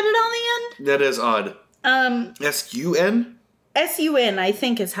added on the end. That is odd. S-U-N? S-U-N, I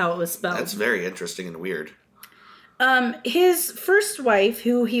think is how it was spelled. That's very interesting and weird. His first wife,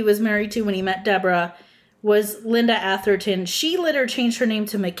 who he was married to when he met Deborah, was Linda Atherton. She later changed her name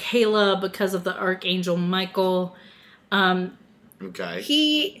to Michaela because of the Archangel Michael. Okay.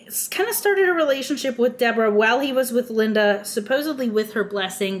 He kind of started a relationship with Deborah while he was with Linda, supposedly with her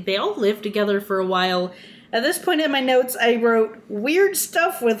blessing. They all lived together for a while. At this point in my notes, I wrote weird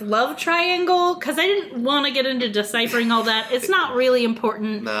stuff with love triangle because I didn't want to get into deciphering all that. It's not really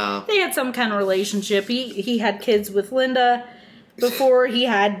important. No. They had some kind of relationship. He had kids with Linda before he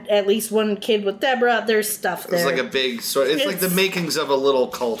had at least one kid with Deborah. There's stuff there. It's like a big sort. It's like the makings of a little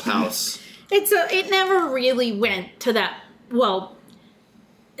cult house. It never really went to that. Well,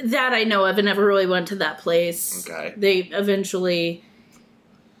 that I know of, it never really went to that place. Okay. They eventually.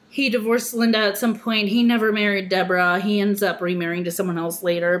 He divorced Linda at some point. He never married Deborah. He ends up remarrying to someone else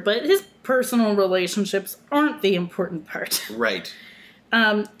later. But his personal relationships aren't the important part. Right.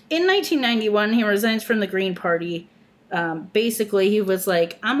 In 1991, he resigns from the Green Party. Basically, he was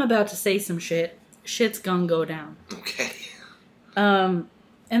like, I'm about to say some shit. Shit's gonna go down. Okay. And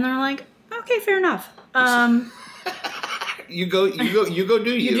they're like, okay, fair enough. You go do you.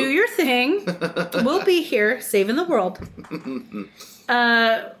 You do your thing. We'll be here saving the world.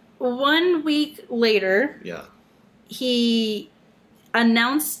 1 week later, Yeah. he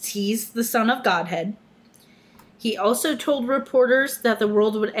announced he's the son of Godhead. He also told reporters that the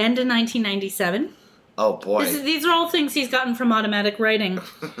world would end in 1997. Oh, boy. These are all things he's gotten from automatic writing.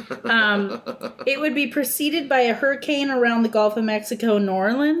 It would be preceded by a hurricane around the Gulf of Mexico and New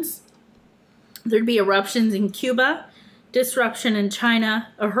Orleans. There'd be eruptions in Cuba, disruption in China,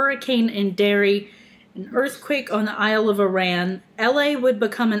 a hurricane in Derry, an earthquake on the Isle of Iran, LA would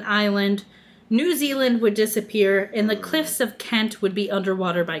become an island, New Zealand would disappear, and the cliffs of Kent would be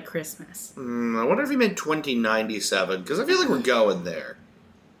underwater by Christmas. I wonder if he meant 2097, because I feel like we're going there.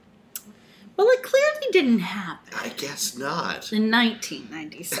 Well, it clearly didn't happen. I guess not. In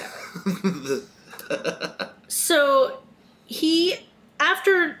 1997. So,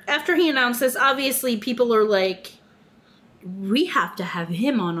 after he announced this, obviously people are like, we have to have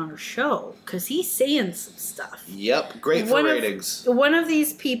him on our show because he's saying some stuff. Yep, great for ratings. One of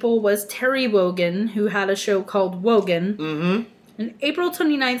these people was Terry Wogan, who had a show called Wogan. Mm-hmm. On April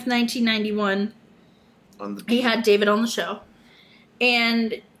 29th, 1991, he had David on the show.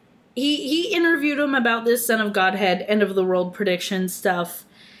 And he interviewed him about this Son of Godhead, end of the world prediction stuff.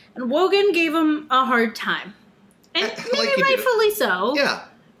 And Wogan gave him a hard time. And maybe rightfully so. Yeah.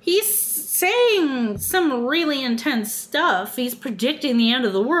 He's saying some really intense stuff. He's predicting the end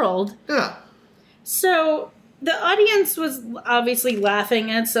of the world. Yeah. So the audience was obviously laughing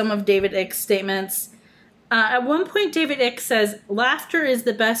at some of David Icke's statements. At one point, David Icke says, laughter is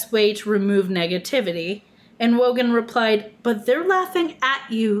the best way to remove negativity. And Wogan replied, but they're laughing at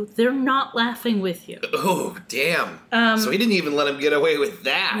you. They're not laughing with you. Oh, damn. So he didn't even let him get away with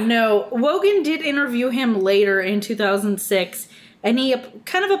that. No. Wogan did interview him later in 2006. And he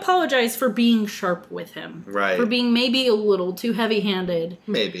kind of apologized for being sharp with him. Right. For being maybe a little too heavy-handed.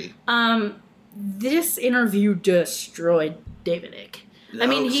 Maybe. This interview destroyed David Icke.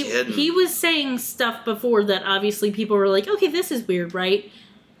 No kidding. He was saying stuff before that obviously people were like, okay, this is weird, right?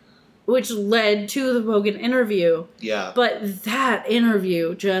 Which led to the Wogan interview. Yeah. But that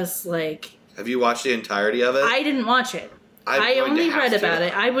interview just like... Have you watched the entirety of it? I didn't watch it. I only read about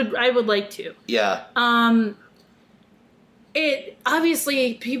it. I would like to. Yeah. It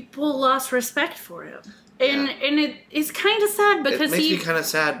obviously people lost respect for him, and it's kind of sad because it makes me kind of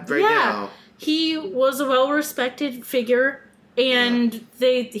sad now. He was a well-respected figure, and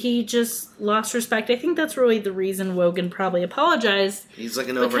he just lost respect. I think that's really the reason Wogan probably apologized. He's like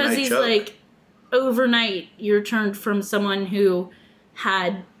an overnight because he's joke. like, overnight you're turned from someone who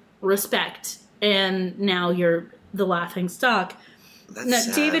had respect, and now you're the laughing stock. That's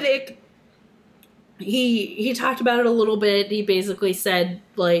sad. David Icke. He talked about it a little bit. He basically said,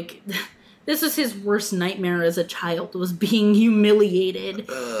 like, this was his worst nightmare as a child, was being humiliated.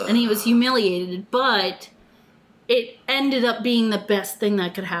 And he was humiliated, but it ended up being the best thing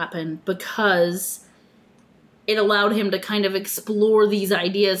that could happen because it allowed him to kind of explore these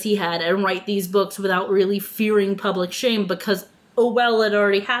ideas he had and write these books without really fearing public shame because, oh, well, it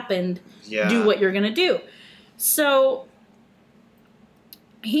already happened. Yeah. Do what you're going to do. So...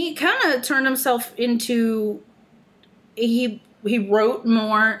 he kind of turned himself into, he wrote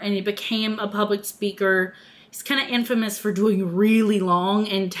more and he became a public speaker. He's kind of infamous for doing really long,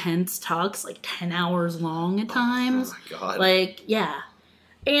 intense talks, like 10 hours long at times. Oh my God. Like, yeah.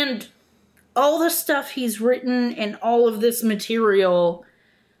 And all the stuff he's written and all of this material,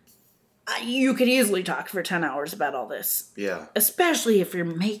 you could easily talk for 10 hours about all this. Yeah. Especially if you're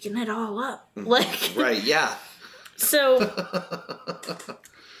making it all up. Like, right, yeah. So,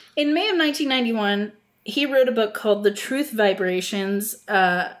 in May of 1991, he wrote a book called The Truth Vibrations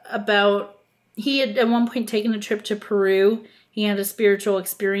about... He had at one point taken a trip to Peru. He had a spiritual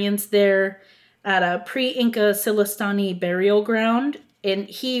experience there at a pre-Inca Silestani burial ground. and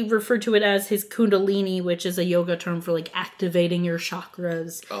he referred to it as his kundalini, which is a yoga term for like activating your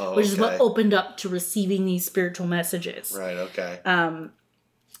chakras, which is what opened up to receiving these spiritual messages. Right, okay.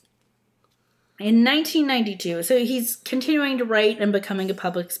 In 1992, so he's continuing to write and becoming a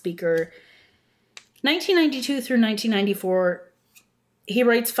public speaker. 1992 through 1994, he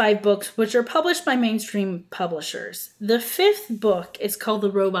writes 5 books, which are published by mainstream publishers. The 5th book is called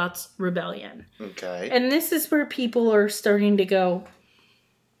The Robots' Rebellion. Okay. And this is where people are starting to go,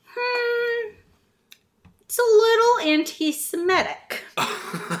 it's a little anti-Semitic.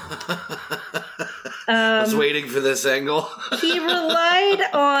 I was waiting for this angle. He relied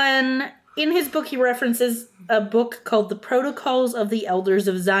on... In his book, he references a book called The Protocols of the Elders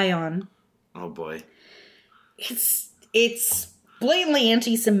of Zion. Oh, boy. It's blatantly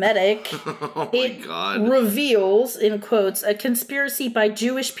anti-Semitic. Oh, my God. Reveals, in quotes, a conspiracy by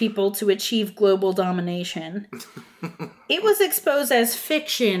Jewish people to achieve global domination. It was exposed as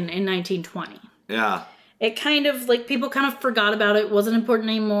fiction in 1920. Yeah. It kind of, like, people kind of forgot about it, wasn't important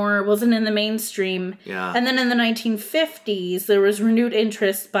anymore, wasn't in the mainstream. Yeah. And then in the 1950s, there was renewed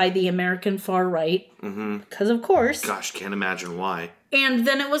interest by the American far right. Mm-hmm. Because, of course. Gosh, can't imagine why. And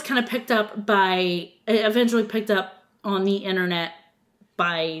then it was kind of picked up eventually picked up on the internet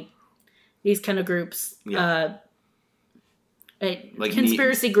by these kind of groups. Yeah. Like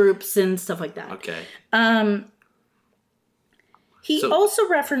conspiracy groups and stuff like that. Okay. He also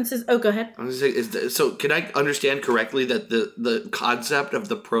references... Oh, go ahead. I was gonna say, so can I understand correctly that the concept of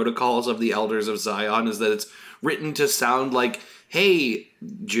the protocols of the elders of Zion is that it's written to sound like, hey,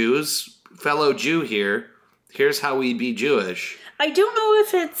 Jews, fellow Jew here, here's how we be Jewish. I don't know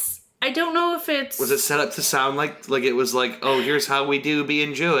if it's... Was it set up to sound like it was like, oh, here's how we do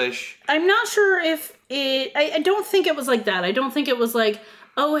being Jewish? I'm not sure if it... I don't think it was like that. I don't think it was like...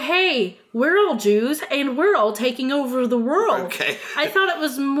 Oh, hey, we're all Jews, and we're all taking over the world. Okay. I thought it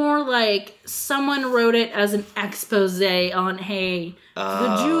was more like someone wrote it as an expose on, hey,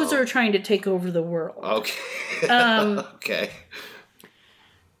 the Jews are trying to take over the world. Okay. Okay.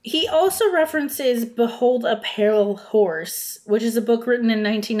 He also references Behold a Pale Horse, which is a book written in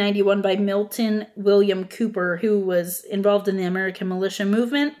 1991 by Milton William Cooper, who was involved in the American militia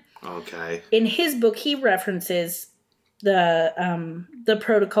movement. Okay. In his book, he references the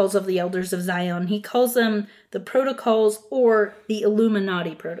protocols of the Elders of Zion. He calls them the protocols or the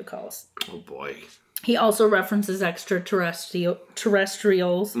Illuminati protocols. Oh boy. He also references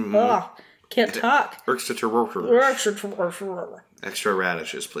extraterrestrials. Mm-hmm. Ugh, can't talk. Extra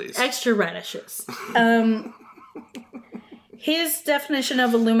radishes, please. Extra radishes. His definition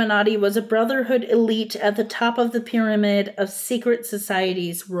of Illuminati was a brotherhood elite at the top of the pyramid of secret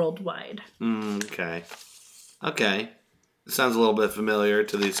societies worldwide. Okay. Okay. Sounds a little bit familiar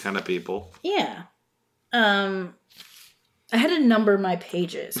to these kind of people. Yeah. I had to number my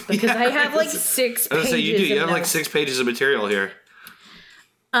pages because I have like 6 pages. So you have like 6 pages of material here.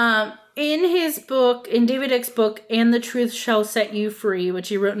 In his book, in David Icke's book, And the Truth Shall Set You Free, which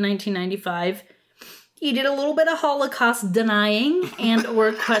he wrote in 1995, he did a little bit of Holocaust denying and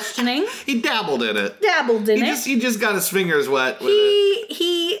or questioning. He dabbled in it. He just got his fingers wet with it.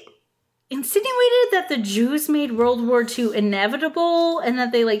 He insinuated that the Jews made World War II inevitable and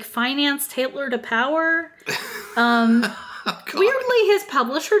that they like financed Hitler to power. Weirdly, his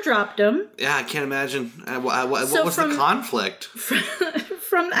publisher dropped him. Yeah, I can't imagine. What was the conflict? You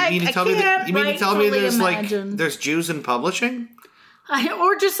mean to tell me there's Jews in publishing?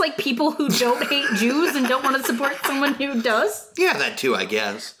 Or just like people who don't hate Jews and don't want to support someone who does? Yeah, that too, I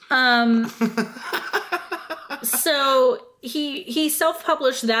guess. So he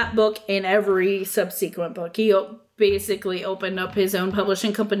self-published that book and every subsequent book. He basically opened up his own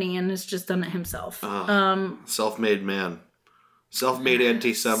publishing company and has just done it himself. Self-made man. Self-made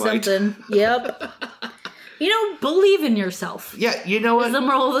anti-Semite. Something. Yep. Believe in yourself. Yeah, you know what? Is the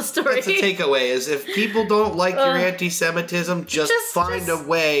moral of the story. That's the takeaway, is if people don't like your anti-Semitism, just find a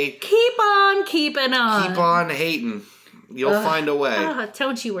way. Keep on keeping on. Keep on hating. You'll find a way.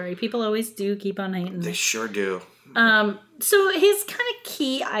 Don't you worry. People always do keep on hating. They sure do. So his kind of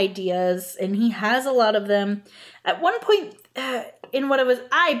key ideas, and he has a lot of them. At one point,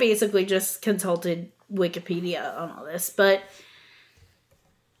 I basically just consulted Wikipedia on all this, but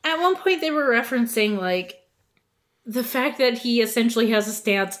at one point they were referencing, like, the fact that he essentially has a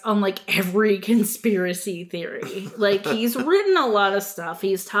stance on, like, every conspiracy theory. Like, he's written a lot of stuff.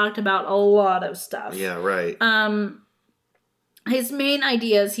 He's talked about a lot of stuff. Yeah, right. His main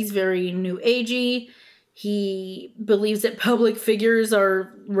ideas, he's very new agey. He believes that public figures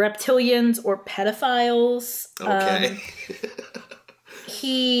are reptilians or pedophiles. Okay.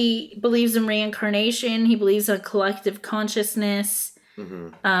 He believes in reincarnation. He believes in a collective consciousness.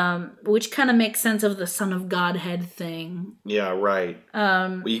 which kind of makes sense of the Son of Godhead thing. Yeah, right.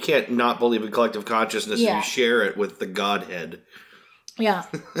 Well, you can't not believe in collective consciousness if you share it with the Godhead. Yeah.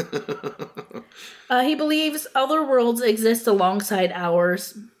 He believes other worlds exist alongside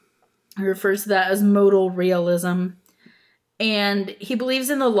ours. He refers to that as modal realism. And he believes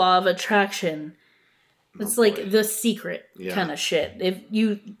in the law of attraction. It's like The Secret kind of shit. If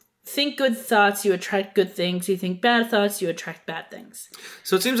you think good thoughts, you attract good things. You think bad thoughts, you attract bad things.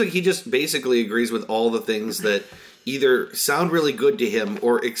 So it seems like he just basically agrees with all the things that either sound really good to him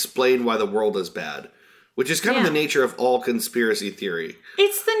or explain why the world is bad. Which is kind of the nature of all conspiracy theory.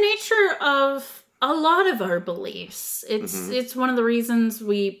 It's the nature of a lot of our beliefs. It's one of the reasons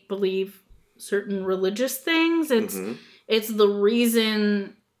we believe certain religious things. It's the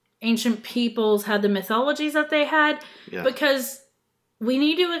reason ancient peoples had the mythologies that they had. Yeah. Because we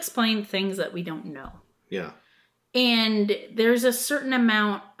need to explain things that we don't know. Yeah. And there's a certain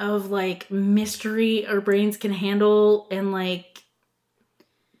amount of, like, mystery our brains can handle, and, like,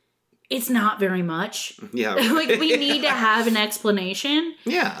 it's not very much. Yeah. Right. Like, we need to have an explanation.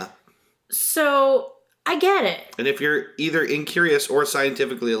 Yeah. So, I get it. And if you're either incurious or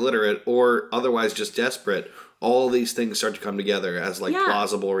scientifically illiterate or otherwise just desperate, all these things start to come together as, like,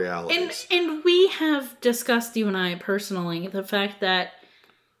 plausible realities. And we have discussed, you and I personally, the fact that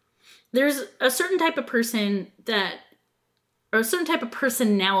there's a certain type of person or a certain type of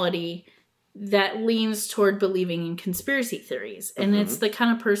personality that leans toward believing in conspiracy theories. And it's the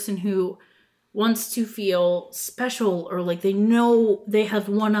kind of person who wants to feel special, or like they know they have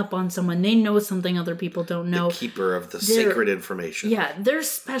one up on someone. They know something other people don't know. The keeper of the sacred information. Yeah, they're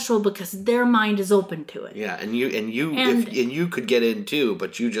special because their mind is open to it. Yeah, and you could get in too,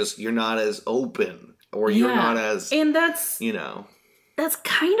 but you're not as open, or you're not as, and that's that's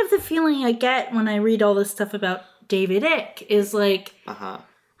kind of the feeling I get when I read all this stuff about David Icke. Is like, I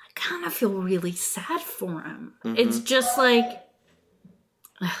kind of feel really sad for him. It's just like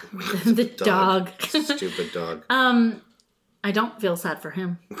the dog. Stupid dog. I don't feel sad for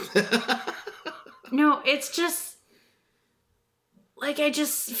him. No, it's just like, I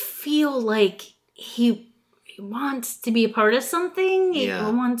just feel like he wants to be a part of something. He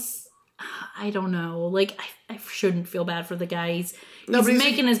wants, I don't know. Like, I shouldn't feel bad for the guy. He's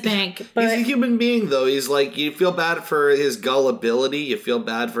making his bank. But he's a human being, though. He's like, you feel bad for his gullibility. You feel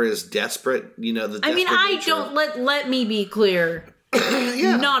bad for his desperate, let me be clear.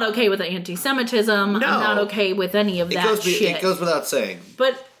 Not okay with the anti-Semitism. No. I'm not okay with any of that shit. It goes without saying.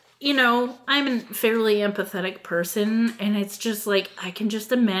 But, I'm a fairly empathetic person, and it's just like, I can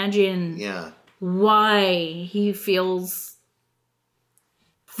just imagine why he feels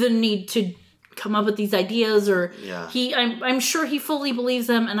the need to come up with these ideas, or I'm sure he fully believes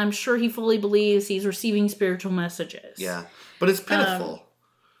them, and I'm sure he fully believes he's receiving spiritual messages. Yeah. But it's pitiful.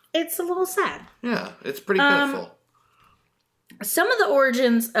 It's a little sad. Yeah, it's pretty pitiful. Some of the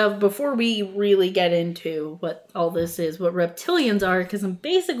origins of, before we really get into what all this is, what reptilians are, because I'm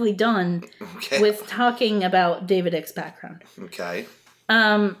basically done with talking about David Icke's background. Okay.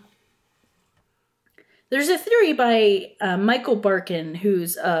 There's a theory by Michael Barkin,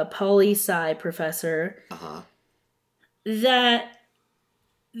 who's a poli-sci professor, that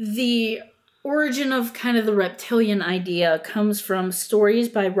the origin of kind of the reptilian idea comes from stories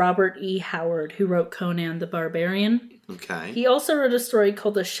by Robert E. Howard, who wrote Conan the Barbarian. Okay. He also wrote a story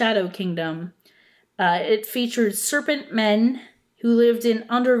called The Shadow Kingdom. It featured serpent men who lived in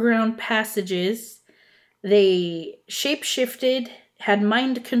underground passages. They shape-shifted, had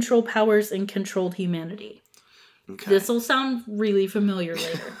mind control powers, and controlled humanity. Okay. This will sound really familiar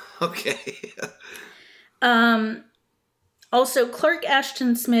later. Okay. Also, Clark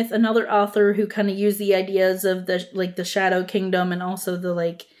Ashton Smith, another author who kind of used the ideas of the Shadow Kingdom, and also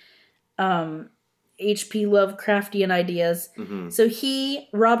the H.P. Lovecraftian ideas. So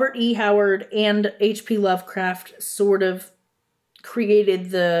Robert E. Howard, and H.P. Lovecraft sort of created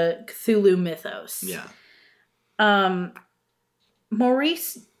the Cthulhu mythos. Yeah.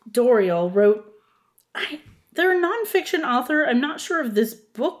 Maurice Doreal wrote, they're a nonfiction author. I'm not sure if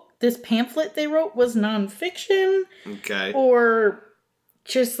this pamphlet they wrote was nonfiction. Okay. Or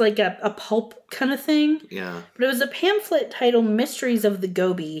just like a pulp kind of thing. Yeah. But it was a pamphlet titled Mysteries of the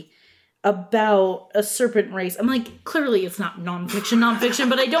Gobi, about a serpent race. I'm like, clearly it's not nonfiction,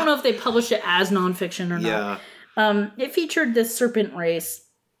 but I don't know if they published it as nonfiction or not. Yeah. It featured this serpent race.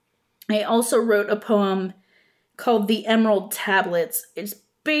 I also wrote a poem called The Emerald Tablets. It's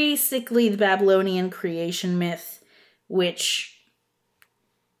basically the Babylonian creation myth, which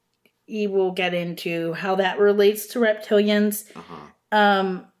you will get into how that relates to reptilians.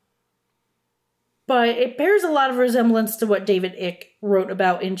 But but it bears a lot of resemblance to what David Icke wrote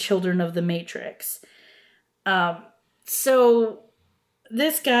about in Children of the Matrix. So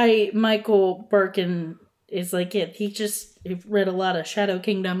this guy, Michael Birkin, is like it. He read a lot of Shadow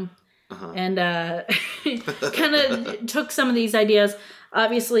Kingdom and kind of took some of these ideas.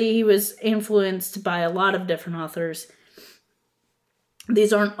 Obviously, he was influenced by a lot of different authors.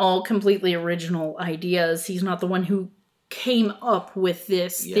 These aren't all completely original ideas. He's not the one who came up with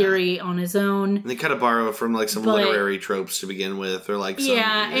this theory on his own. And they kind of borrow from like some literary tropes to begin with, or like some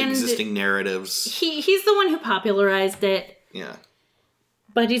existing narratives. He's the one who popularized it. Yeah.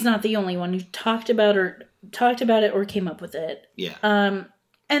 But he's not the only one who talked about it or came up with it. Yeah. And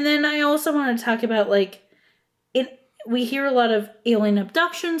then I also want to talk about we hear a lot of alien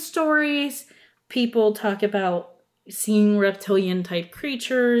abduction stories. People talk about seeing reptilian type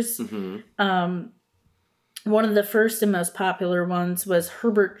creatures. Mm-hmm. One of the first and most popular ones was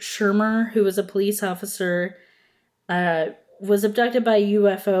Herbert Schirmer, who was a police officer, was abducted by a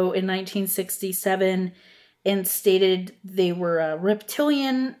UFO in 1967 and stated they were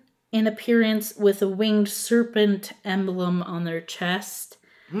reptilian in appearance with a winged serpent emblem on their chest.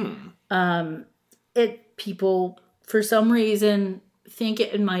 People, for some reason, think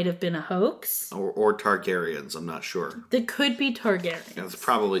it might have been a hoax. Or Targaryens, I'm not sure. They could be Targaryens. Yeah, it's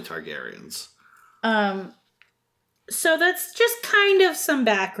probably Targaryens. So that's just kind of some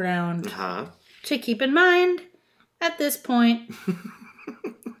background to keep in mind. At this point,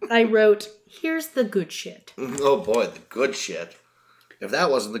 I wrote, here's the good shit. Oh boy, the good shit. If that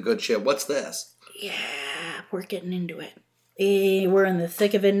wasn't the good shit, what's this? Yeah, we're getting into it. We're in the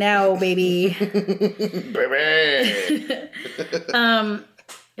thick of it now, baby. Baby!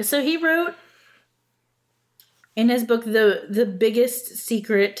 So he wrote in his book, The Biggest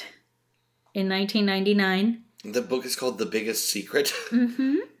Secret in 1999. The book is called The Biggest Secret.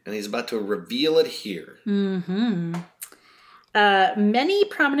 Mm-hmm. And he's about to reveal it here. Mm-hmm. Many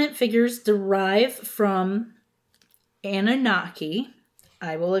prominent figures derive from Anunnaki.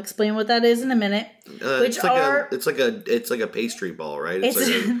 I will explain what that is in a minute. It's like a pastry ball, right? It's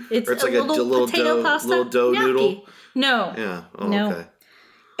like a little potato pasta, little dough noodle. No. Yeah. Oh, no.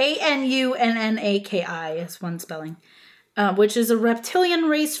 Okay. Anunnaki is one spelling, which is a reptilian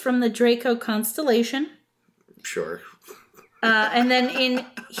race from the Draco constellation. Sure. And then in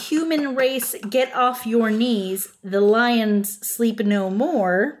Human Race, Get Off Your Knees, The Lions Sleep No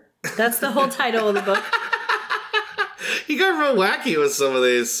More. That's the whole title of the book. He got real wacky with some of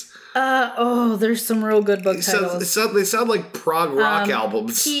these. There's some real good book titles. They sound like prog rock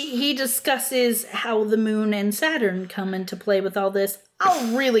albums. He discusses how the moon and Saturn come into play with all this.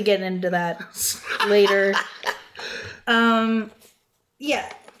 I'll really get into that later.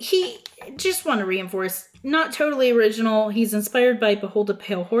 He just want to reinforce, not totally original. He's inspired by Behold a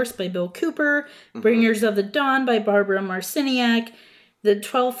Pale Horse by Bill Cooper, Bringers of the Dawn by Barbara Marciniak, The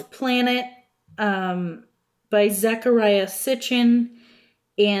 12th Planet by Zechariah Sitchin,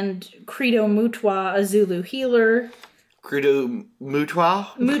 and Credo Mutwa, a Zulu healer. Credo Mutwa?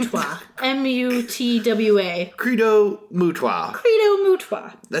 Mutwa. M-U-T-W-A. Credo Mutwa. Credo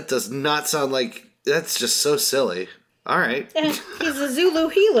Mutwa. That does not sound like... That's just so silly. All right. He's a Zulu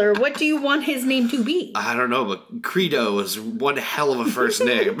healer. What do you want his name to be? I don't know, but Credo is one hell of a first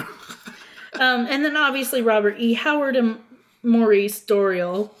name. And then obviously Robert E. Howard and Maurice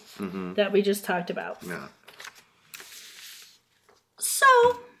Doreal that we just talked about. Yeah. So,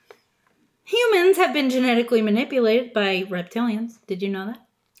 humans have been genetically manipulated by reptilians. Did you know that?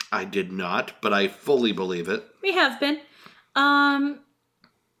 I did not, but I fully believe it. We have been.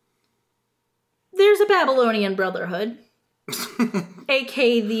 There's a Babylonian Brotherhood,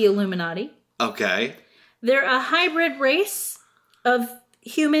 aka the Illuminati. Okay. They're a hybrid race of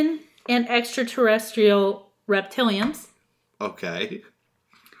human and extraterrestrial reptilians. Okay.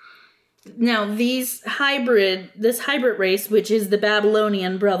 Now, this hybrid race, which is the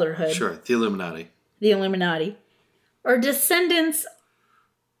Babylonian Brotherhood. Sure, the Illuminati, are descendants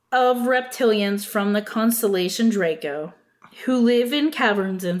of reptilians from the constellation Draco, who live in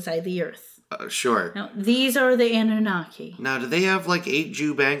caverns inside the earth. Sure. Now, these are the Anunnaki. Now, do they have like 8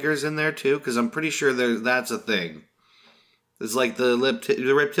 Jew bankers in there too? Because I'm pretty sure that's a thing. It's like the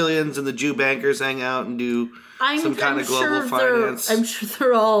reptilians and the Jew bankers hang out and do some kind of global finance. I'm sure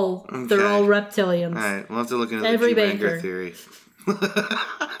they're all reptilians. All right, we'll have to look into the Jew banker theory.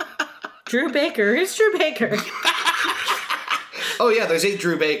 Drew Baker. It's Drew Baker. Oh yeah, there's 8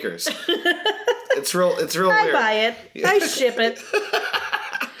 Drew Bakers. It's real weird. I buy it. I ship it.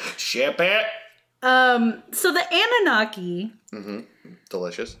 Ship it. So the Anunnaki. Mm-hmm.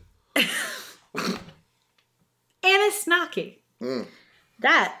 Delicious. Anunnaki.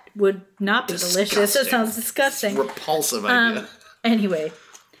 That would not be delicious. That sounds disgusting. Repulsive idea. Anyway.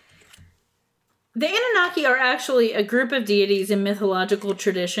 The Anunnaki are actually a group of deities in mythological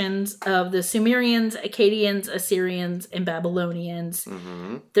traditions of the Sumerians, Akkadians, Assyrians, and Babylonians.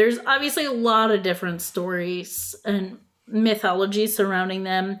 Mm-hmm. There's obviously a lot of different stories and mythology surrounding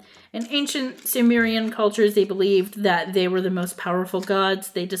them. In ancient Sumerian cultures, they believed that they were the most powerful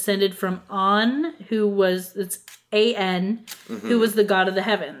gods. They descended from An, who was, it's A-N, who was the god of the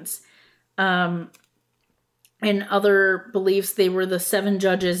heavens. In other beliefs, they were the 7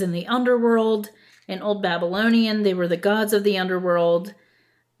 judges in the underworld. In Old Babylonian, they were the gods of the underworld.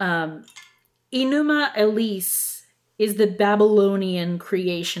 Enuma Elish is the Babylonian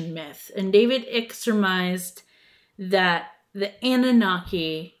creation myth. And David Icke surmised that the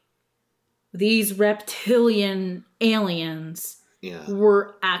Anunnaki, these reptilian aliens,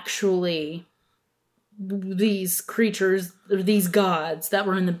 were actually these creatures, or these gods that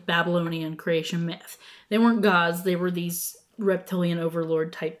were in the Babylonian creation myth. They weren't gods, they were these reptilian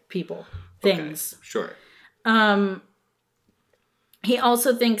overlord type people. Things. Okay, sure. He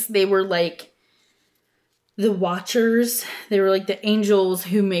also thinks they were like the Watchers. They were like the angels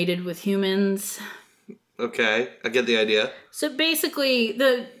who mated with humans. Okay, I get the idea. So basically,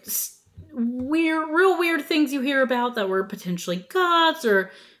 the real weird things you hear about that were potentially gods or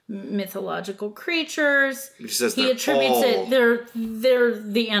mythological creatures. He attributes it. They're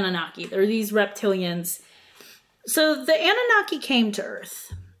the Anunnaki. They're these reptilians. So the Anunnaki came to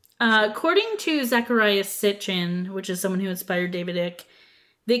Earth. According to Zecharia Sitchin, which is someone who inspired David Icke,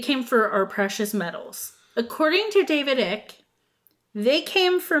 they came for our precious metals. According to David Icke, they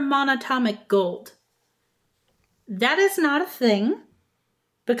came for monatomic gold. That is not a thing,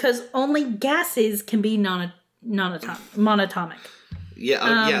 because only gases can be monatomic.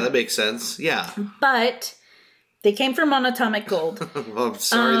 Yeah, that makes sense. Yeah. But they came for monatomic gold. Well, I'm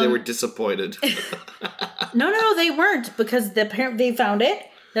sorry they were disappointed. No, they weren't, because they found it.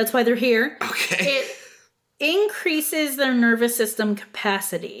 That's why they're here. Okay. It increases their nervous system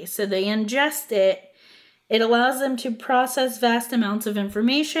capacity. So they ingest it. It allows them to process vast amounts of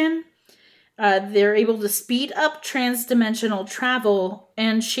information. They're able to speed up transdimensional travel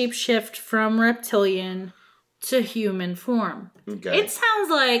and shapeshift from reptilian to human form. Okay. It sounds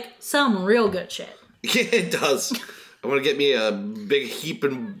like some real good shit. Yeah, it does. I want to get me a big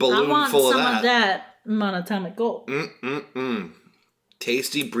heaping balloon full of that. I want some of that monatomic gold.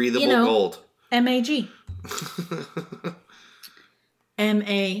 Tasty, breathable gold. MAG.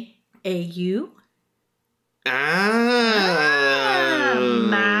 MAAU.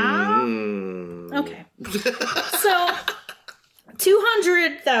 Okay. So,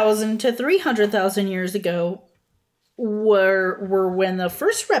 200,000 to 300,000 years ago were when the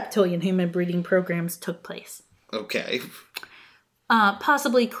first reptilian human breeding programs took place. Okay.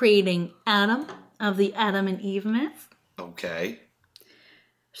 Possibly creating Adam of the Adam and Eve myth. Okay.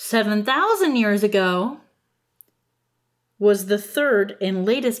 7,000 years ago was the third and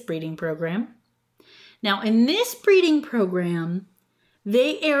latest breeding program. Now, in this breeding program,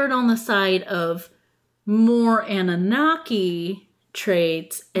 they erred on the side of more Anunnaki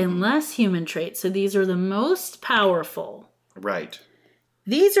traits and less human traits. So these are the most powerful. Right.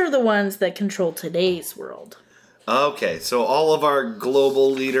 These are the ones that control today's world. Okay, so all of our global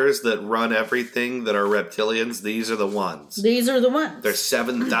leaders that run everything that are reptilians, these are the ones. These are the ones. They're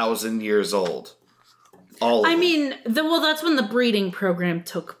 7,000 years old. All of them. I mean, that's when the breeding program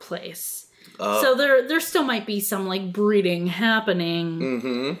took place. So there still might be some like breeding happening.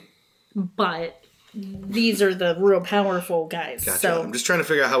 Mm-hmm. But these are the real powerful guys. Gotcha. So I'm just trying to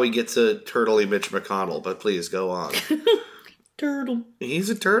figure out how we get to Turtley Mitch McConnell, but please go on. Turtle. He's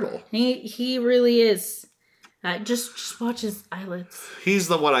a turtle. He really is. Just watch his eyelids. He's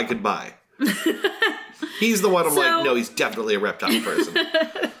the one I could buy. He's the one I'm like, no, he's definitely a reptile person.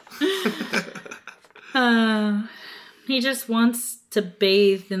 He just wants to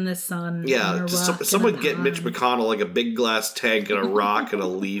bathe in the sun. Yeah, just someone get Mitch McConnell like a big glass tank and a rock and a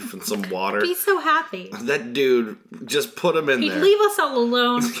leaf and some water. He's so happy. That dude, just put him in there. He'd leave us all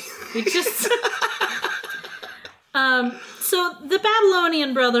alone. We just... So the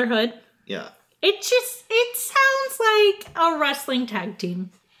Babylonian Brotherhood. Yeah. It sounds like a wrestling tag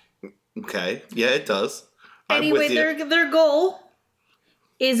team. Okay. Yeah, it does. Anyway, their goal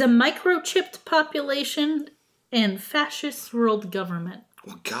is a microchipped population and fascist world government.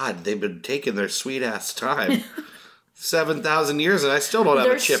 Well, God, they've been taking their sweet ass time. 7,000 years and I still don't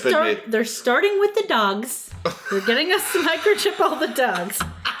have a chip in me. They're starting with the dogs. They're getting us to microchip all the dogs.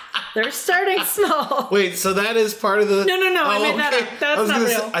 They're starting small. Wait, so that is part of the... No. I made that up. That's not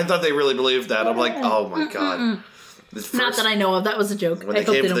real. I thought they really believed that. I'm like, oh my God. Not that I know of. That was a joke. When I they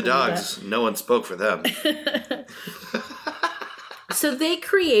hope came they for the don't believe dogs, no one spoke for them. that. So they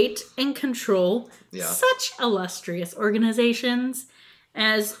create and control such illustrious organizations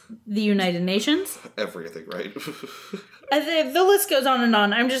as the United Nations. Everything, right? The list goes on and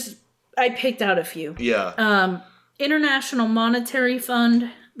on. I picked out a few. Yeah. International Monetary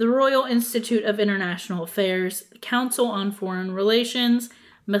Fund, the Royal Institute of International Affairs, Council on Foreign Relations,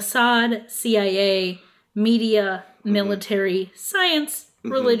 Mossad, CIA, media, military, science,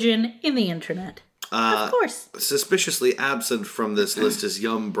 religion, and the internet. Of course. Suspiciously absent from this list is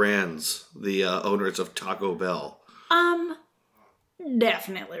Yum Brands, the owners of Taco Bell.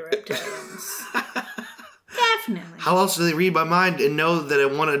 Definitely reptilians. Definitely. How else do they read my mind and know that I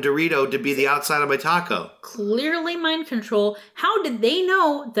want a Dorito to be the outside of my taco? Clearly mind control. How did they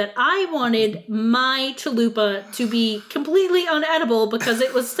know that I wanted my chalupa to be completely unedible because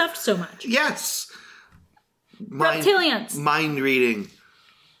it was stuffed so much? Yes. Reptilians. Mind reading.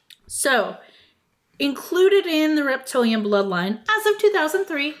 So, included in the reptilian bloodline as of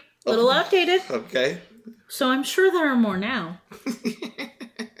 2003, little outdated. Okay. So I'm sure there are more now.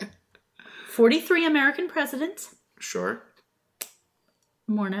 43 American presidents. Sure.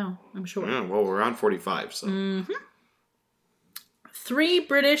 More now, I'm sure. Yeah, well, we're on 45, so. 3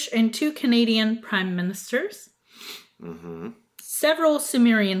 British and 2 Canadian prime ministers. Several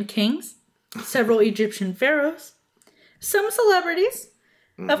Sumerian kings. Several Egyptian pharaohs. Some celebrities.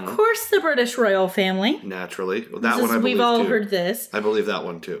 Of course, the British royal family. Naturally. Well, that one I believe We've all too. heard this. I believe that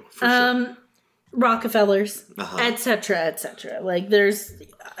one too, for sure. Rockefellers, etc., etc. Like, there's...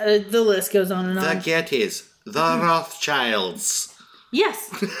 the list goes on and on. The Gettys. The Rothschilds.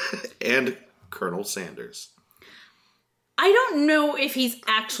 Yes. And Colonel Sanders. I don't know if he's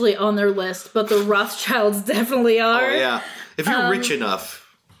actually on their list, but the Rothschilds definitely are. Oh, yeah. If you're rich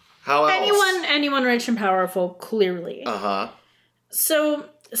enough, how else? Anyone rich and powerful, clearly. Uh-huh. So,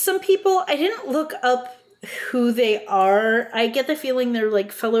 some people, I didn't look up who they are. I get the feeling they're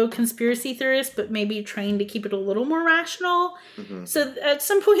like fellow conspiracy theorists, but maybe trying to keep it a little more rational. So at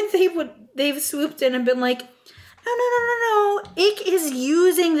some point they've swooped in and been like, no. Ick is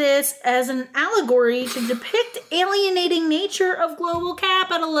using this as an allegory to depict alienating nature of global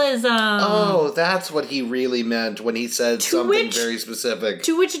capitalism. Oh, that's what he really meant when he said something very specific.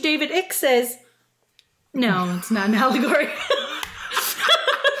 To which David Icke says, no, it's not an allegory.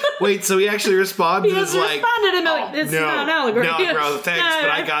 Wait, so he actually responded? He has responded and like, it's not an allegory. No, bro, thanks, but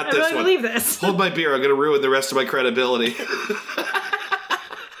I got this one. I believe this. Hold my beer, I'm going to ruin the rest of my credibility.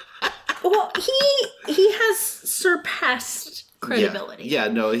 Well, he has surpassed credibility. Yeah,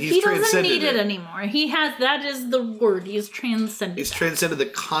 no, he doesn't need it anymore. That is the word. He's transcended. He's transcended the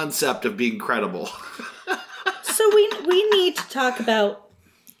concept of being credible. So we need to talk about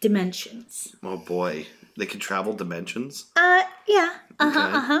dimensions. Oh boy. They can travel dimensions? Yeah.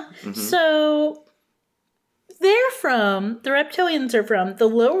 So the reptilians are from the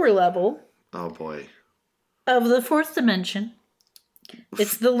lower level. Oh boy. Of the 4th dimension.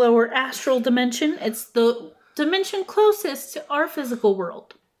 It's the lower astral dimension. It's the dimension closest to our physical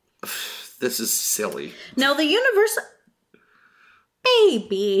world. This is silly. Now the universe...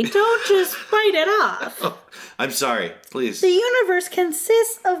 Baby, don't just write it off. Oh, I'm sorry, please. The universe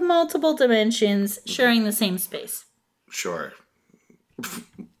consists of multiple dimensions sharing the same space. Sure.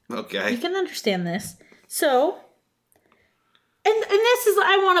 Okay. You can understand this. So, and this is,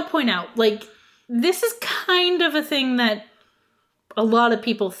 I want to point out, like, this is kind of a thing that a lot of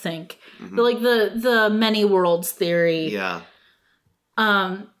people think. Like the many worlds theory. Yeah.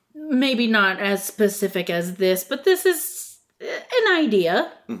 Maybe not as specific as this, but this is an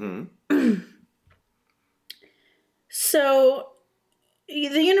idea. So,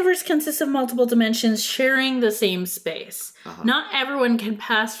 the universe consists of multiple dimensions sharing the same space. Not everyone can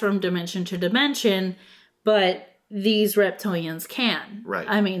pass from dimension to dimension, but these reptilians can. Right.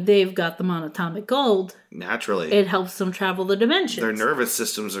 I mean, they've got the monatomic gold. Naturally. It helps them travel the dimensions. Their nervous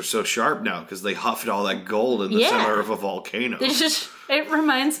systems are so sharp now because they huffed all that gold in the center of a volcano. It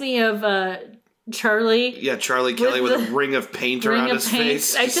reminds me of Charlie. Yeah, Charlie Kelly with a ring of paint around his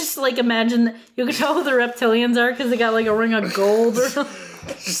face. I just like imagine you can tell who the reptilians are because they got like a ring of gold or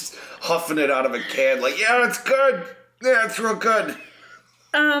something. Just huffing it out of a can, like, yeah, it's good. Yeah, it's real good.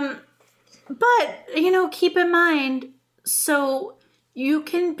 But, keep in mind, so you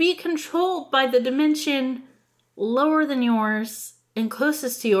can be controlled by the dimension lower than yours and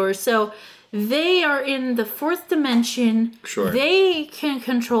closest to yours. So they are in the 4th dimension. Sure. They can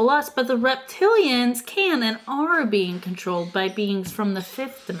control us, but the reptilians can and are being controlled by beings from the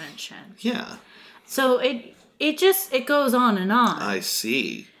 5th dimension. Yeah. So it goes on and on. I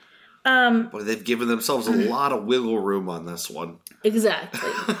see. Boy, they've given themselves a lot of wiggle room on this one.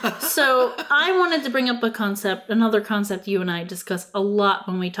 Exactly. So I wanted to bring up another concept you and I discuss a lot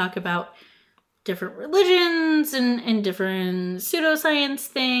when we talk about different religions and different pseudoscience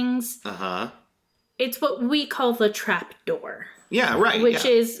things. Uh-huh. It's what we call the trap door. Yeah, right. Which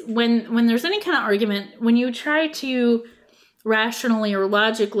is when there's any kind of argument, when you try to rationally or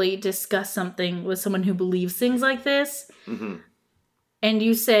logically discuss something with someone who believes things like this, and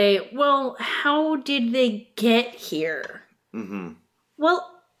you say, well, how did they get here?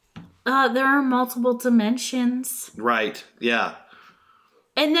 Well, there are multiple dimensions. Right, yeah.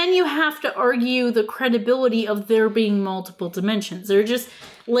 And then you have to argue the credibility of there being multiple dimensions. They're just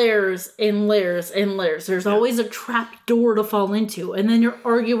layers and layers and layers. There's always a trap door to fall into. And then you're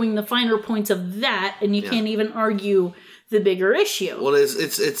arguing the finer points of that, and you can't even argue the bigger issue. Well,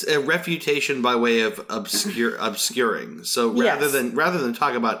 it's a refutation by way of obscuring. So rather than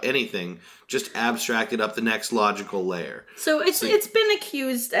talk about anything, just abstract it up the next logical layer. So it's been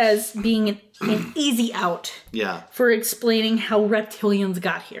accused as being an easy out. Yeah. For explaining how reptilians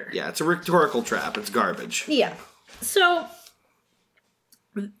got here. Yeah, it's a rhetorical trap. It's garbage. Yeah. So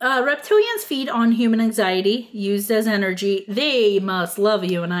reptilians feed on human anxiety used as energy. They must love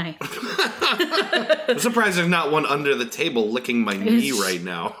you and I. I'm surprised there's not one under the table licking my knee right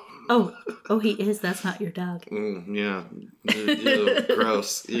now. Oh, he is. That's not your dog. Yeah. Ew,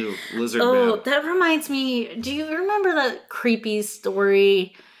 gross. Ew, lizard man. Oh, that reminds me. Do you remember that creepy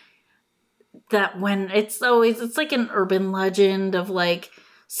story that it's like an urban legend of like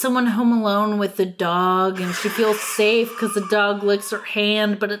someone home alone with the dog and she feels safe because the dog licks her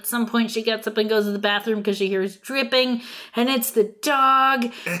hand, but at some point she gets up and goes to the bathroom because she hears dripping and it's the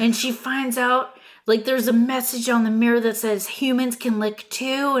dog, and she finds out like there's a message on the mirror that says humans can lick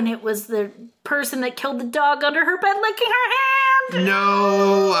too, and it was the person that killed the dog under her bed licking her hand.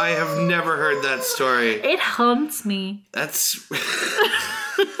 No, I have never heard that story. It haunts me. That's...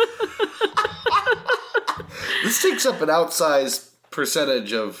 This takes up an outsized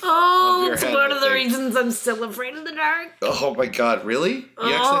percentage of your it's head, one of the reasons I'm still afraid of the dark. Oh my god, really?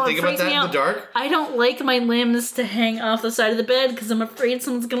 You actually think about that in the dark? I don't like my limbs to hang off the side of the bed because I'm afraid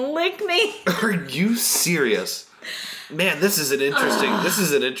someone's gonna lick me. Are you serious? Man, this is an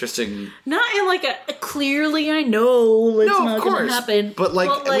interesting... Not in like a clearly I know it's not gonna happen. But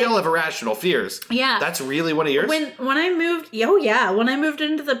like we all have irrational fears. Yeah. That's really one of yours? When I moved when I moved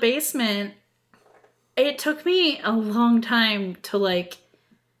into the basement, it took me a long time to like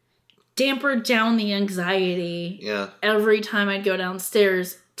damper down the anxiety every time I'd go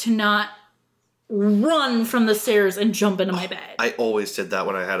downstairs to not run from the stairs and jump into my bed. I always did that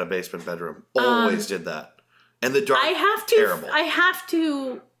when I had a basement bedroom. Always did that. And the dark, terrible. I have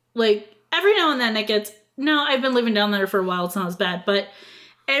to, like, every now and then it gets... No, I've been living down there for a while. It's not as bad. But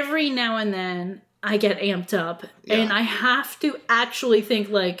every now and then I get amped up. Yeah. And I have to actually think,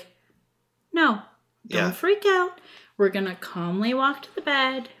 like, no, don't freak out. We're going to calmly walk to the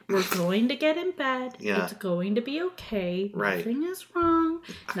bed. We're going to get in bed. Yeah. It's going to be okay. Right. Nothing is wrong.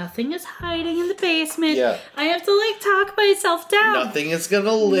 Nothing is hiding in the basement. Yeah. I have to, like, talk myself down. Nothing is going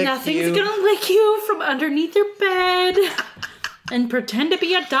to lick you. Nothing's going to lick you from underneath your bed. And pretend to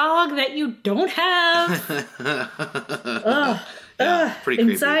be a dog that you don't have. Pretty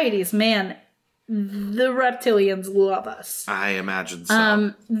creepy. Anxieties, man. The reptilians love us. I imagine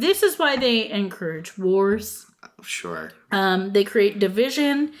so. This is why they encourage wars. Sure. They create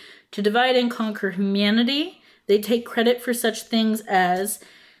division to divide and conquer humanity. They take credit for such things as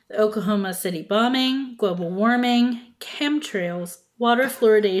the Oklahoma City bombing, global warming, chemtrails, water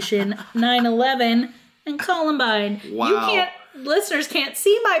fluoridation, 9/11, and Columbine. Wow. Listeners can't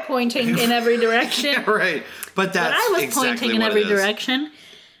see my pointing in every direction. Yeah, right. But that's I was exactly pointing in every direction.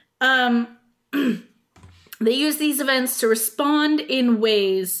 They use these events to respond in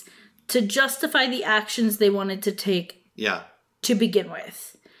ways to justify the actions they wanted to take to begin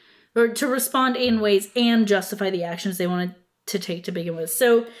with. Or to respond in ways and justify the actions they wanted to take to begin with.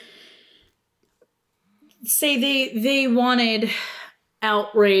 So, say they wanted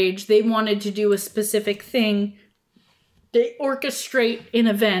outrage, they wanted to do a specific thing, they orchestrate an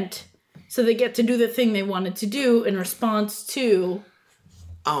event so they get to do the thing they wanted to do in response to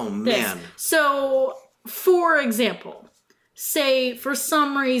man. So, for example, say for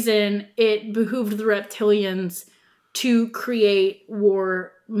some reason it behooved the reptilians to create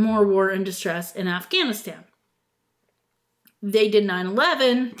more war and distress in Afghanistan. They did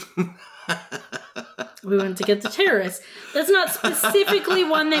 9/11. We went to get the terrorists. That's not specifically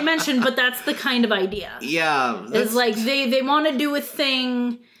one they mentioned, but that's the kind of idea. Yeah. It's like they want to do a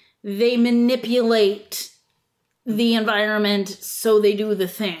thing, they manipulate the environment, so they do the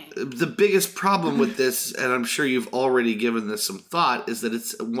thing. The biggest problem with this, and I'm sure you've already given this some thought, is that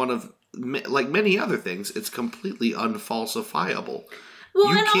it's one of, like many other things, it's completely unfalsifiable.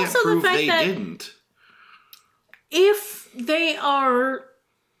 Well, you and can't also prove the fact they that didn't. if they are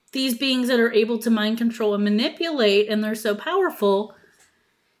these beings that are able to mind control and manipulate, and they're so powerful,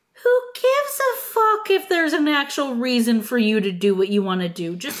 who gives a fuck if there's an actual reason for you to do what you want to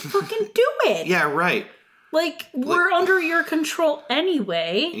do? Just fucking do it. Yeah, right. Like, we're under your control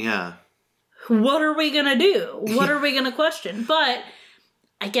anyway. Yeah. What are we gonna do? What are we gonna question? But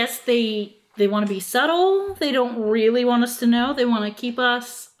I guess they want to be subtle. They don't really want us to know. They want to keep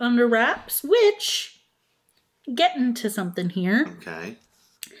us under wraps, which, getting to something here. Okay.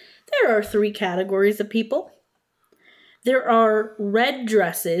 There are 3 categories of people. There are red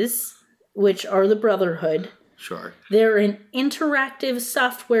dresses, which are the Brotherhood. Sure. They're an interactive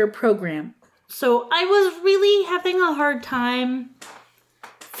software program. So I was really having a hard time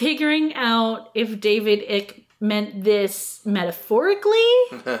figuring out if David Icke meant this metaphorically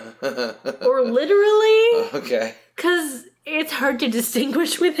or literally. Okay. Because it's hard to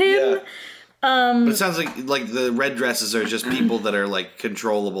distinguish with him. Yeah. But it sounds like the red dresses are just people that are like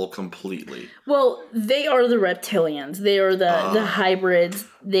controllable completely. Well, they are the reptilians. They are the hybrids.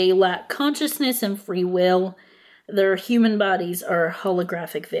 They lack consciousness and free will. Their human bodies are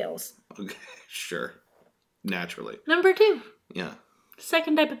holographic veils. Okay, sure. Naturally. Number 2. Yeah.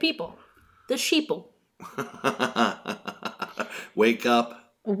 Second type of people. The sheeple. Wake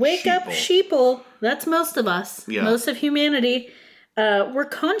up. Wake up, sheeple. That's most of us. Yeah. Most of humanity. We're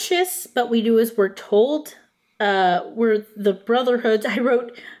conscious, but we do as we're told. We're the brotherhoods. I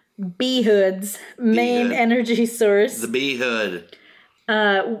wrote B-hoods, main B-hood. energy source. The B-hood.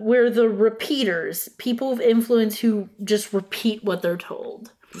 We're the repeaters, people of influence who just repeat what they're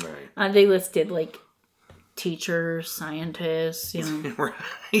told. Right. They listed like teachers, scientists, you know, Right.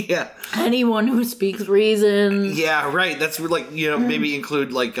 Yeah. anyone who speaks reason. Yeah, right. That's like, maybe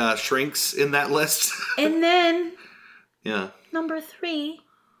include like shrinks in that list. And then Yeah. number 3,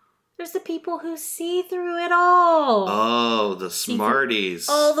 there's the people who see through it all. Oh, the smarties.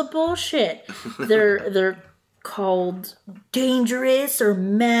 All the bullshit. They're called dangerous or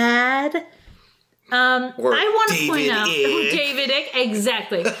mad. Or I want to point David out Icke. David Icke,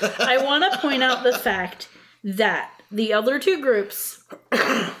 exactly. I want to point out the fact that the other 2 groups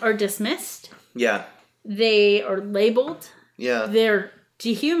are dismissed. Yeah. They are labeled. Yeah. They're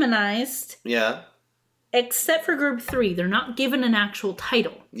dehumanized. Yeah. Except for group 3, they're not given an actual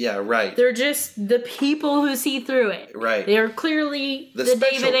title. Yeah, right. They're just the people who see through it. Right. They are clearly The the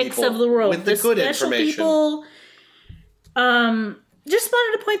special David Ickes people of the world. with the good special information. people. Just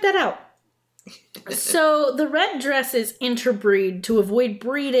wanted to point that out. So the red dresses interbreed to avoid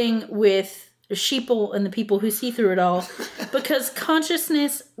breeding with sheeple and the people who see through it all, because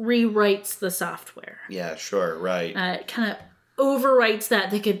consciousness rewrites the software. Yeah, sure, right. It kind of overwrites that.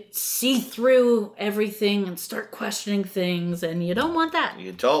 They could see through everything and start questioning things, and you don't want that.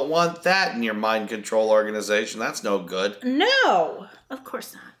 You don't want that in your mind control organization. That's no good. No, of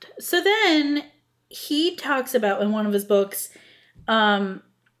course not. So then he talks about in one of his books,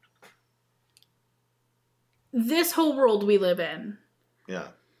 this whole world we live in. Yeah.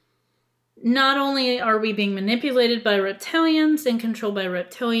 Not only are we being manipulated by reptilians and controlled by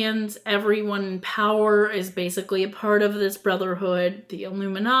reptilians, everyone in power is basically a part of this brotherhood, the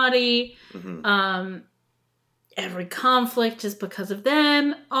Illuminati. Mm-hmm. Every conflict is because of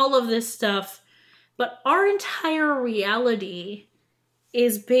them, all of this stuff. But our entire reality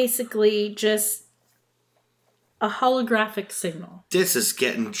is basically just a holographic signal. This is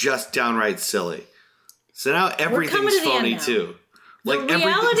getting just downright silly. So now coming everything's to the end phony now. too. The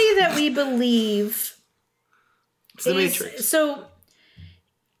reality that we believe It's the Matrix. So,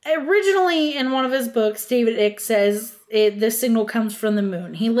 originally in one of his books, David Icke says the signal comes from the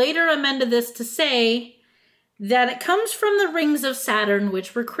moon. He later amended this to say that it comes from the rings of Saturn,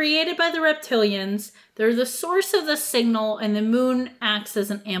 which were created by the reptilians. They're the source of the signal, and the moon acts as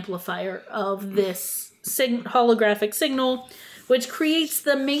an amplifier of this holographic signal, which creates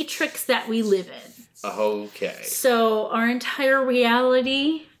the matrix that we live in. Okay. So our entire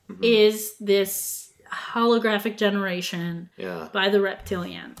reality is this holographic generation by the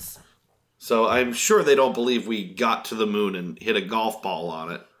reptilians. So I'm sure they don't believe we got to the moon and hit a golf ball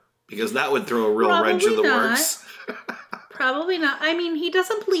on it, because that would throw a real wrench in the works. Probably not. I mean, he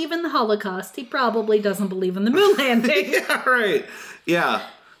doesn't believe in the Holocaust. He probably doesn't believe in the moon landing. Yeah, right. Yeah.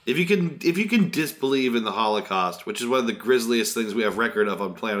 If you can disbelieve in the Holocaust, which is one of the grisliest things we have record of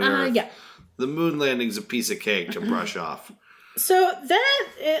on planet Earth, yeah. the moon landing's a piece of cake to brush off. So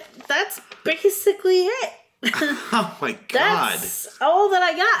that's basically it. Oh my God. That's all that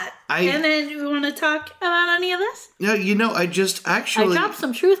I got. I- And then you want to talk about any of this? No, you know, I just actually... I dropped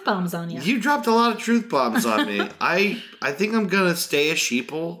some truth bombs on you. You dropped a lot of truth bombs on me. I think I'm going to stay a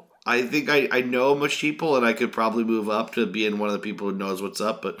sheeple. I think I know I'm a sheeple, and I could probably move up to being one of the people who knows what's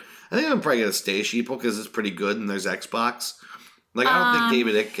up, but I think I'm probably going to stay a sheeple because it's pretty good and there's Xbox. Like, I don't think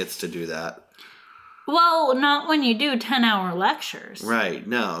David Icke gets to do that. Well, not when you do 10-hour lectures. Right,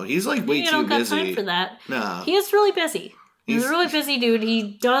 no. He's like way You too don't got busy. time for that. No. He is really busy. He's a really busy dude.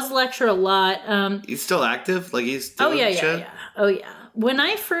 He does lecture a lot. He's still active? Like, he's Oh, doing yeah. shit? Oh, yeah. When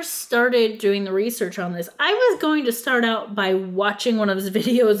I first started doing the research on this, I was going to start out by watching one of his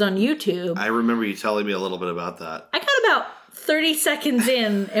videos on YouTube. I remember you telling me a little bit about that. I got about 30 seconds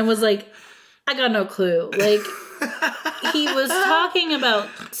in and was like, I got no clue. Like, he was talking about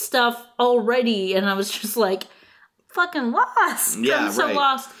stuff already, and I was just like, fucking lost. Yeah, I'm so right.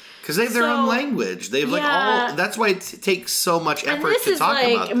 lost. Because they have their own So, language. They have like yeah. all. That's why it takes so much And effort this to is talk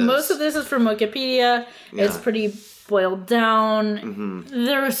like, about this. most of this is from Wikipedia. It's pretty boiled down. Mm-hmm.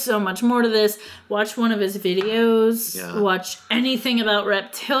 There's so much more to this. Watch one of his videos. Yeah. Watch anything about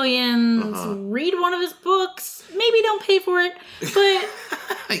reptilians. Read one of his books. Maybe don't pay for it,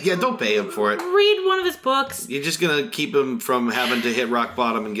 but Yeah, don't pay him for it. read one of his books. You're just gonna keep him from having to hit rock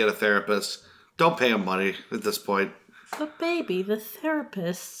bottom and get a therapist. Don't pay him money at this point. But baby, the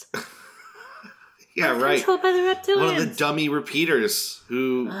therapist Yeah, right. controlled by the reptilians. One of the dummy repeaters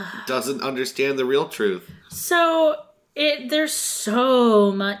who doesn't understand the real truth. So there's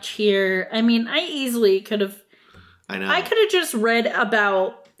so much here. I mean, I easily could have. I know. I could have just read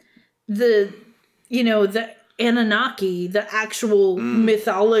about the Anunnaki, the actual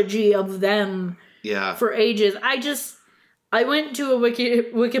mythology of them Yeah. for ages. I went to a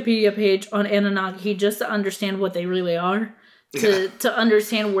Wikipedia page on Anunnaki just to understand what they really are. To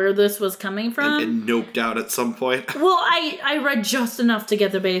understand where this was coming from. and noped out at some point. Well, I read just enough to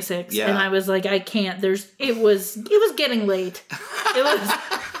get the basics, Yeah. and I was like, I can't. It was getting late.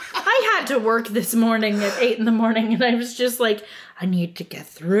 I had to work this morning at 8 a.m, and I was just like, I need to get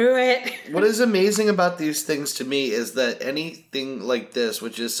through it. What is amazing about these things to me is that anything like this,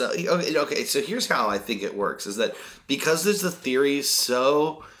 which is okay. So here's how I think it works: is that because there's the theory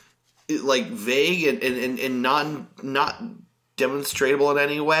so like vague and not demonstrable in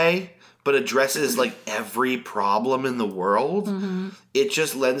any way, but addresses like every problem in the world, it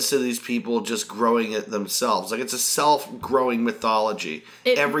just lends to these people just growing it themselves. Like it's a self-growing mythology.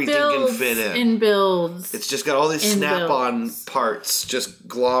 Everything can fit in. And builds. It's just got all these snap-on parts just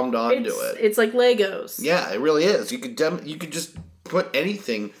glommed onto it. It's like Legos. Yeah, it really is. You could just put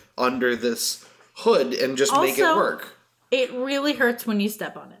anything under this hood and just make it Also, work. It really hurts when you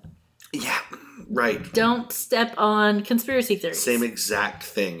step on it. Yeah, right. Don't step on conspiracy theories. Same exact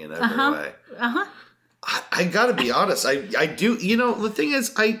thing in every way. Uh-huh. I gotta be honest. I do. You know, the thing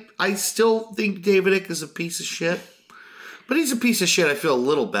is, I still think David Icke is a piece of shit. But he's a piece of shit I feel a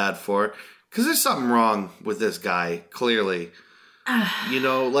little bad for. Because there's something wrong with this guy, clearly. You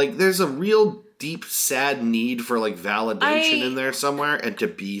know, like, there's a real deep, sad need for, like, validation in there somewhere and to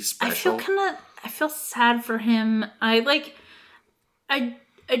be special. I feel sad for him. I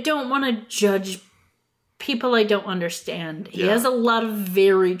don't want to judge people I don't understand. He has a lot of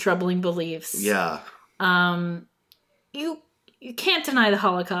very troubling beliefs. Yeah. You can't deny the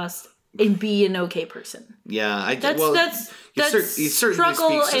Holocaust and be an okay person. Yeah. That's he certainly struggle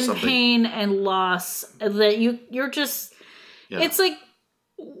speaks to and something. pain and loss that you're just. Yeah. It's like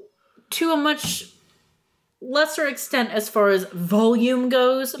to a much lesser extent as far as volume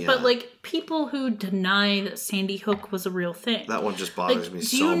goes, but like people who deny that Sandy Hook was a real thing. That one just bothers me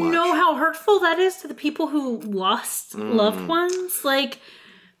so much. Do you know how hurtful that is to the people who lost loved ones? Like,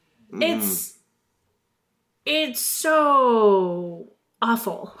 it's so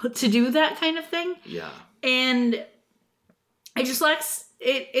awful to do that kind of thing. Yeah. And it just lacks,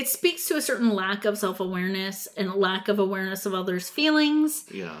 it speaks to a certain lack of self-awareness and a lack of awareness of others' feelings.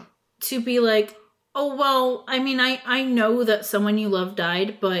 Yeah. To be like, oh, well, I mean, I know that someone you love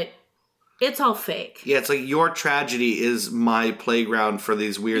died, but it's all fake. Yeah, it's like your tragedy is my playground for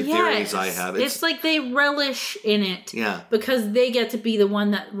these weird theories I have. It's like they relish in it. Yeah. Because they get to be the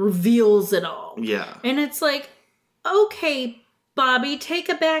one that reveals it all. Yeah. And it's like, okay, Bobby, take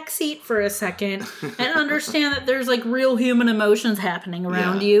a back seat for a second and understand that there's like real human emotions happening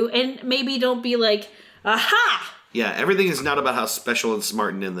around you. And maybe don't be like, aha! Yeah, everything is not about how special and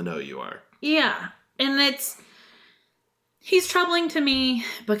smart and in the know you are. Yeah. And he's troubling to me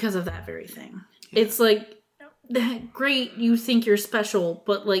because of that very thing. Yeah. It's like, great, you think you're special,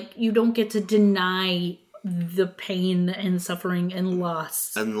 but like you don't get to deny the pain and suffering and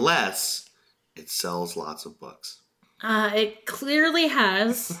loss. Unless it sells lots of books. It clearly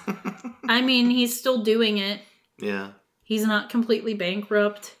has. I mean, he's still doing it. Yeah. He's not completely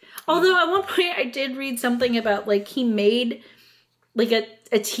bankrupt. Although at one point I did read something about, like, he made, like, a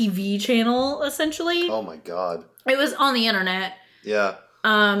TV channel, essentially. Oh my god. It was on the internet. Yeah.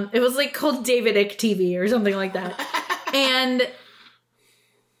 It was, like, called David Icke TV or something like that. And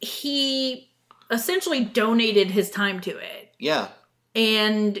he essentially donated his time to it. Yeah.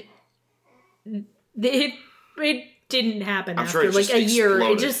 And it didn't happen I'm after, sure it like, just a year.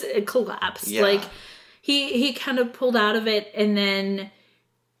 exploded. It collapsed. Yeah. Like, he kind of pulled out of it, and then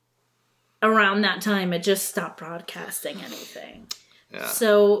around that time, it just stopped broadcasting anything. Yeah.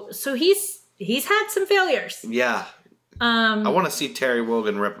 So he's had some failures. Yeah. I want to see Terry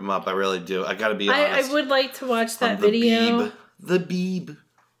Wogan rip him up. I really do. I gotta be honest. I would like to watch that On the video. Beeb. The Beeb.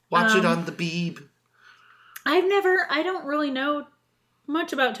 Watch it on the Beeb. I don't really know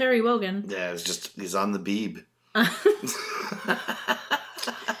much about Terry Wogan. Yeah, he's on the Beeb.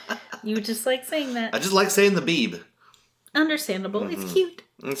 You just like saying that. I just like saying the Beeb. Understandable. It's cute.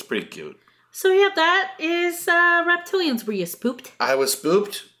 It's pretty cute. So yeah, that is Reptilians. Were you spooked? I was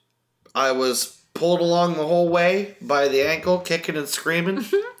spooked. I was pulled along the whole way by the ankle, kicking and screaming.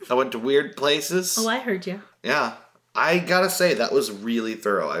 I went to weird places. Oh, I heard you. Yeah. I gotta say, that was really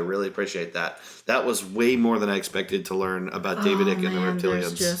thorough. I really appreciate that. That was way more than I expected to learn about David Icke and the Reptilians.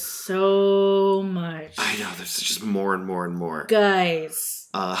 There's just so much. I know, there's just more and more and more. Guys,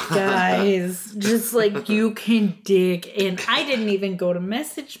 just like you can dig in. I didn't even go to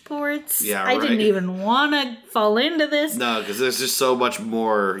message boards. Yeah, I right. didn't even want to fall into this. No, because there's just so much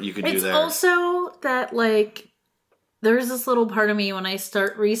more you could do It's there. also that, like, there's this little part of me when I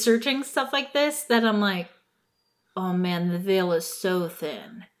start researching stuff like this that I'm like, oh man, the veil is so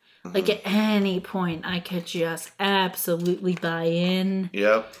thin. Mm-hmm. Like, at any point, I could just absolutely buy in.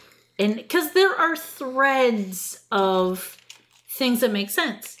 Yep. And because there are threads of things that make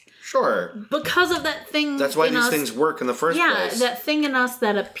sense. Sure. Because of that thing. That's why in these us, things work in the first place. Yeah, that thing in us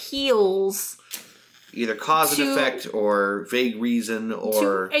that appeals Either cause and to- effect or vague reason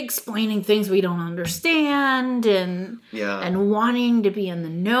or... to explaining things we don't understand and Yeah. and wanting to be in the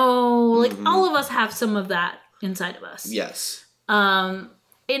know. Like, all of us have some of that inside of us. Yes. And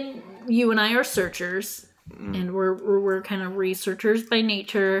you and I are searchers, and we're kind of researchers by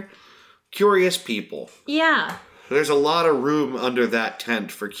nature. Curious people. Yeah. There's a lot of room under that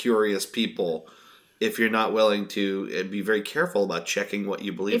tent for curious people if you're not willing to be very careful about checking what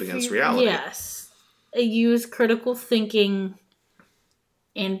you believe against reality. Yes. Use critical thinking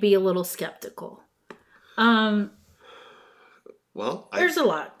and be a little skeptical. Well, There's a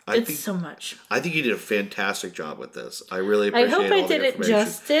lot. It's think- so much. I think you did a fantastic job with this. I really I appreciate hope I all the did it information.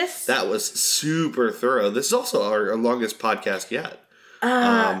 justice. That was super thorough. This is also our longest podcast yet.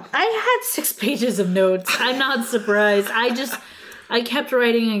 I had 6 pages of notes. I'm not surprised. I kept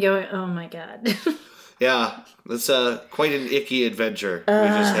writing and going, oh my God. Yeah, that's quite an icky adventure we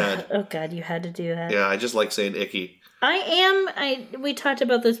just had. Oh God, you had to do that. Yeah, I just like saying icky. We talked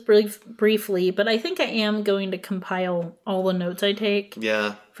about this briefly, but I think I am going to compile all the notes I take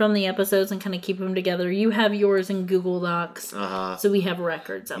Yeah. from the episodes and kind of keep them together. You have yours in Google Docs, so we have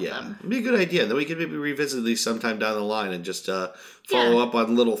records of Yeah, them. it'd be a good idea. Then we could maybe revisit these sometime down the line and just follow up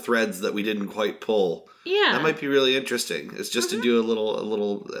on little threads that we didn't quite pull. Yeah. That might be really interesting. It's just to do a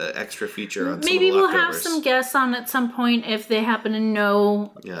little extra feature on Maybe some of the we'll have leftovers. some guests on at some point if they happen to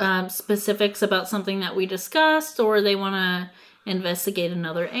know Yeah. specifics about something that we discussed, or they want to investigate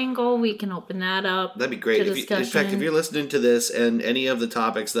another angle. We can open that up. That'd be great. to In fact, discussion. if you're listening to this and any of the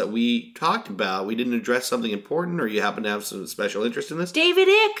topics that we talked about, we didn't address something important, or you happen to have some special interest in this, David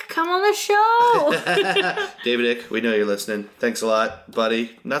Icke, come on the show. David Icke, we know you're listening. Thanks a lot,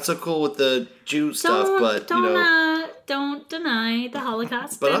 buddy. Not so cool with the Jew stuff, but don't deny the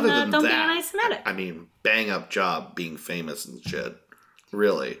Holocaust. But and, other than don't be that, anti-Semitic. I mean, bang up job being famous and shit.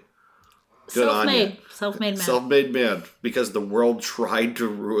 Really. Good on you. Self-made man. Self-made man, because the world tried to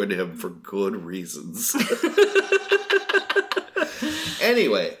ruin him for good reasons.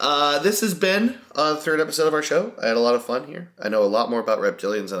 Anyway, this has been the 3rd episode of our show. I had a lot of fun here. I know a lot more about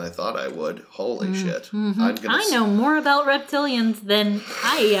reptilians than I thought I would. Holy shit. I know more about reptilians than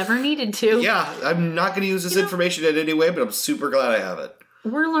I ever needed to. Yeah, I'm not going to use this information in any way, but I'm super glad I have it.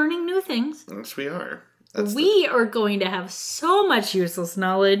 We're learning new things. Yes, we are. We are going to have so much useless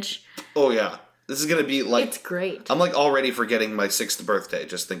knowledge. Oh, yeah. This is going to be like... It's great. I'm like already forgetting my 6th birthday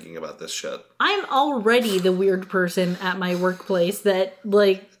just thinking about this shit. I'm already the weird person at my workplace that,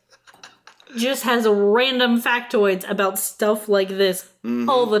 like, just has random factoids about stuff like this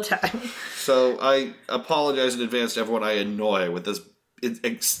all the time. So I apologize in advance to everyone I annoy with this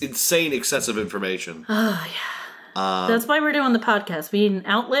insane, excessive information. Oh, yeah. That's why we're doing the podcast. We need an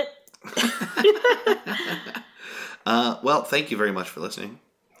outlet. Well, thank you very much for listening.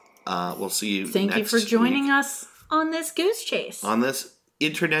 We'll see you Thank next you for joining week us on this goose chase. on this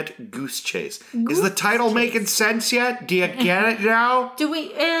internet goose chase. Is the title making sense yet? Do you get it now? Do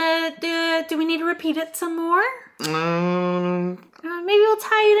we need to repeat it some more? Maybe we'll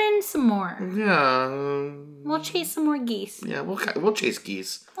tie it in some more. Yeah. We'll chase some more geese. Yeah, we'll chase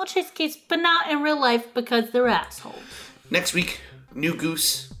geese. We'll chase geese, but not in real life because they're assholes. Next week, new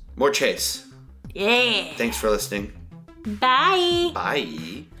goose, more chase. Yeah. Thanks for listening. Bye.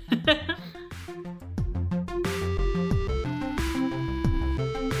 Bye.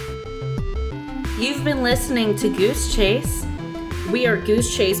 You've been listening to Goose Chase. We are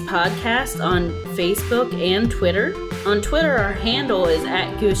Goose Chase Podcast on Facebook and Twitter. On Twitter, our handle is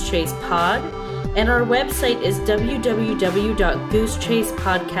 @GooseChasePod, and our website is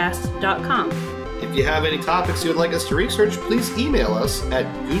www.goosechasepodcast.com. If you have any topics you would like us to research, please email us at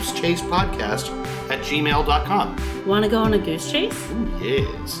goosechasepodcast@gmail.com. Want to go on a goose chase?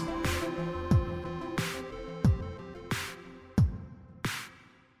 Yes.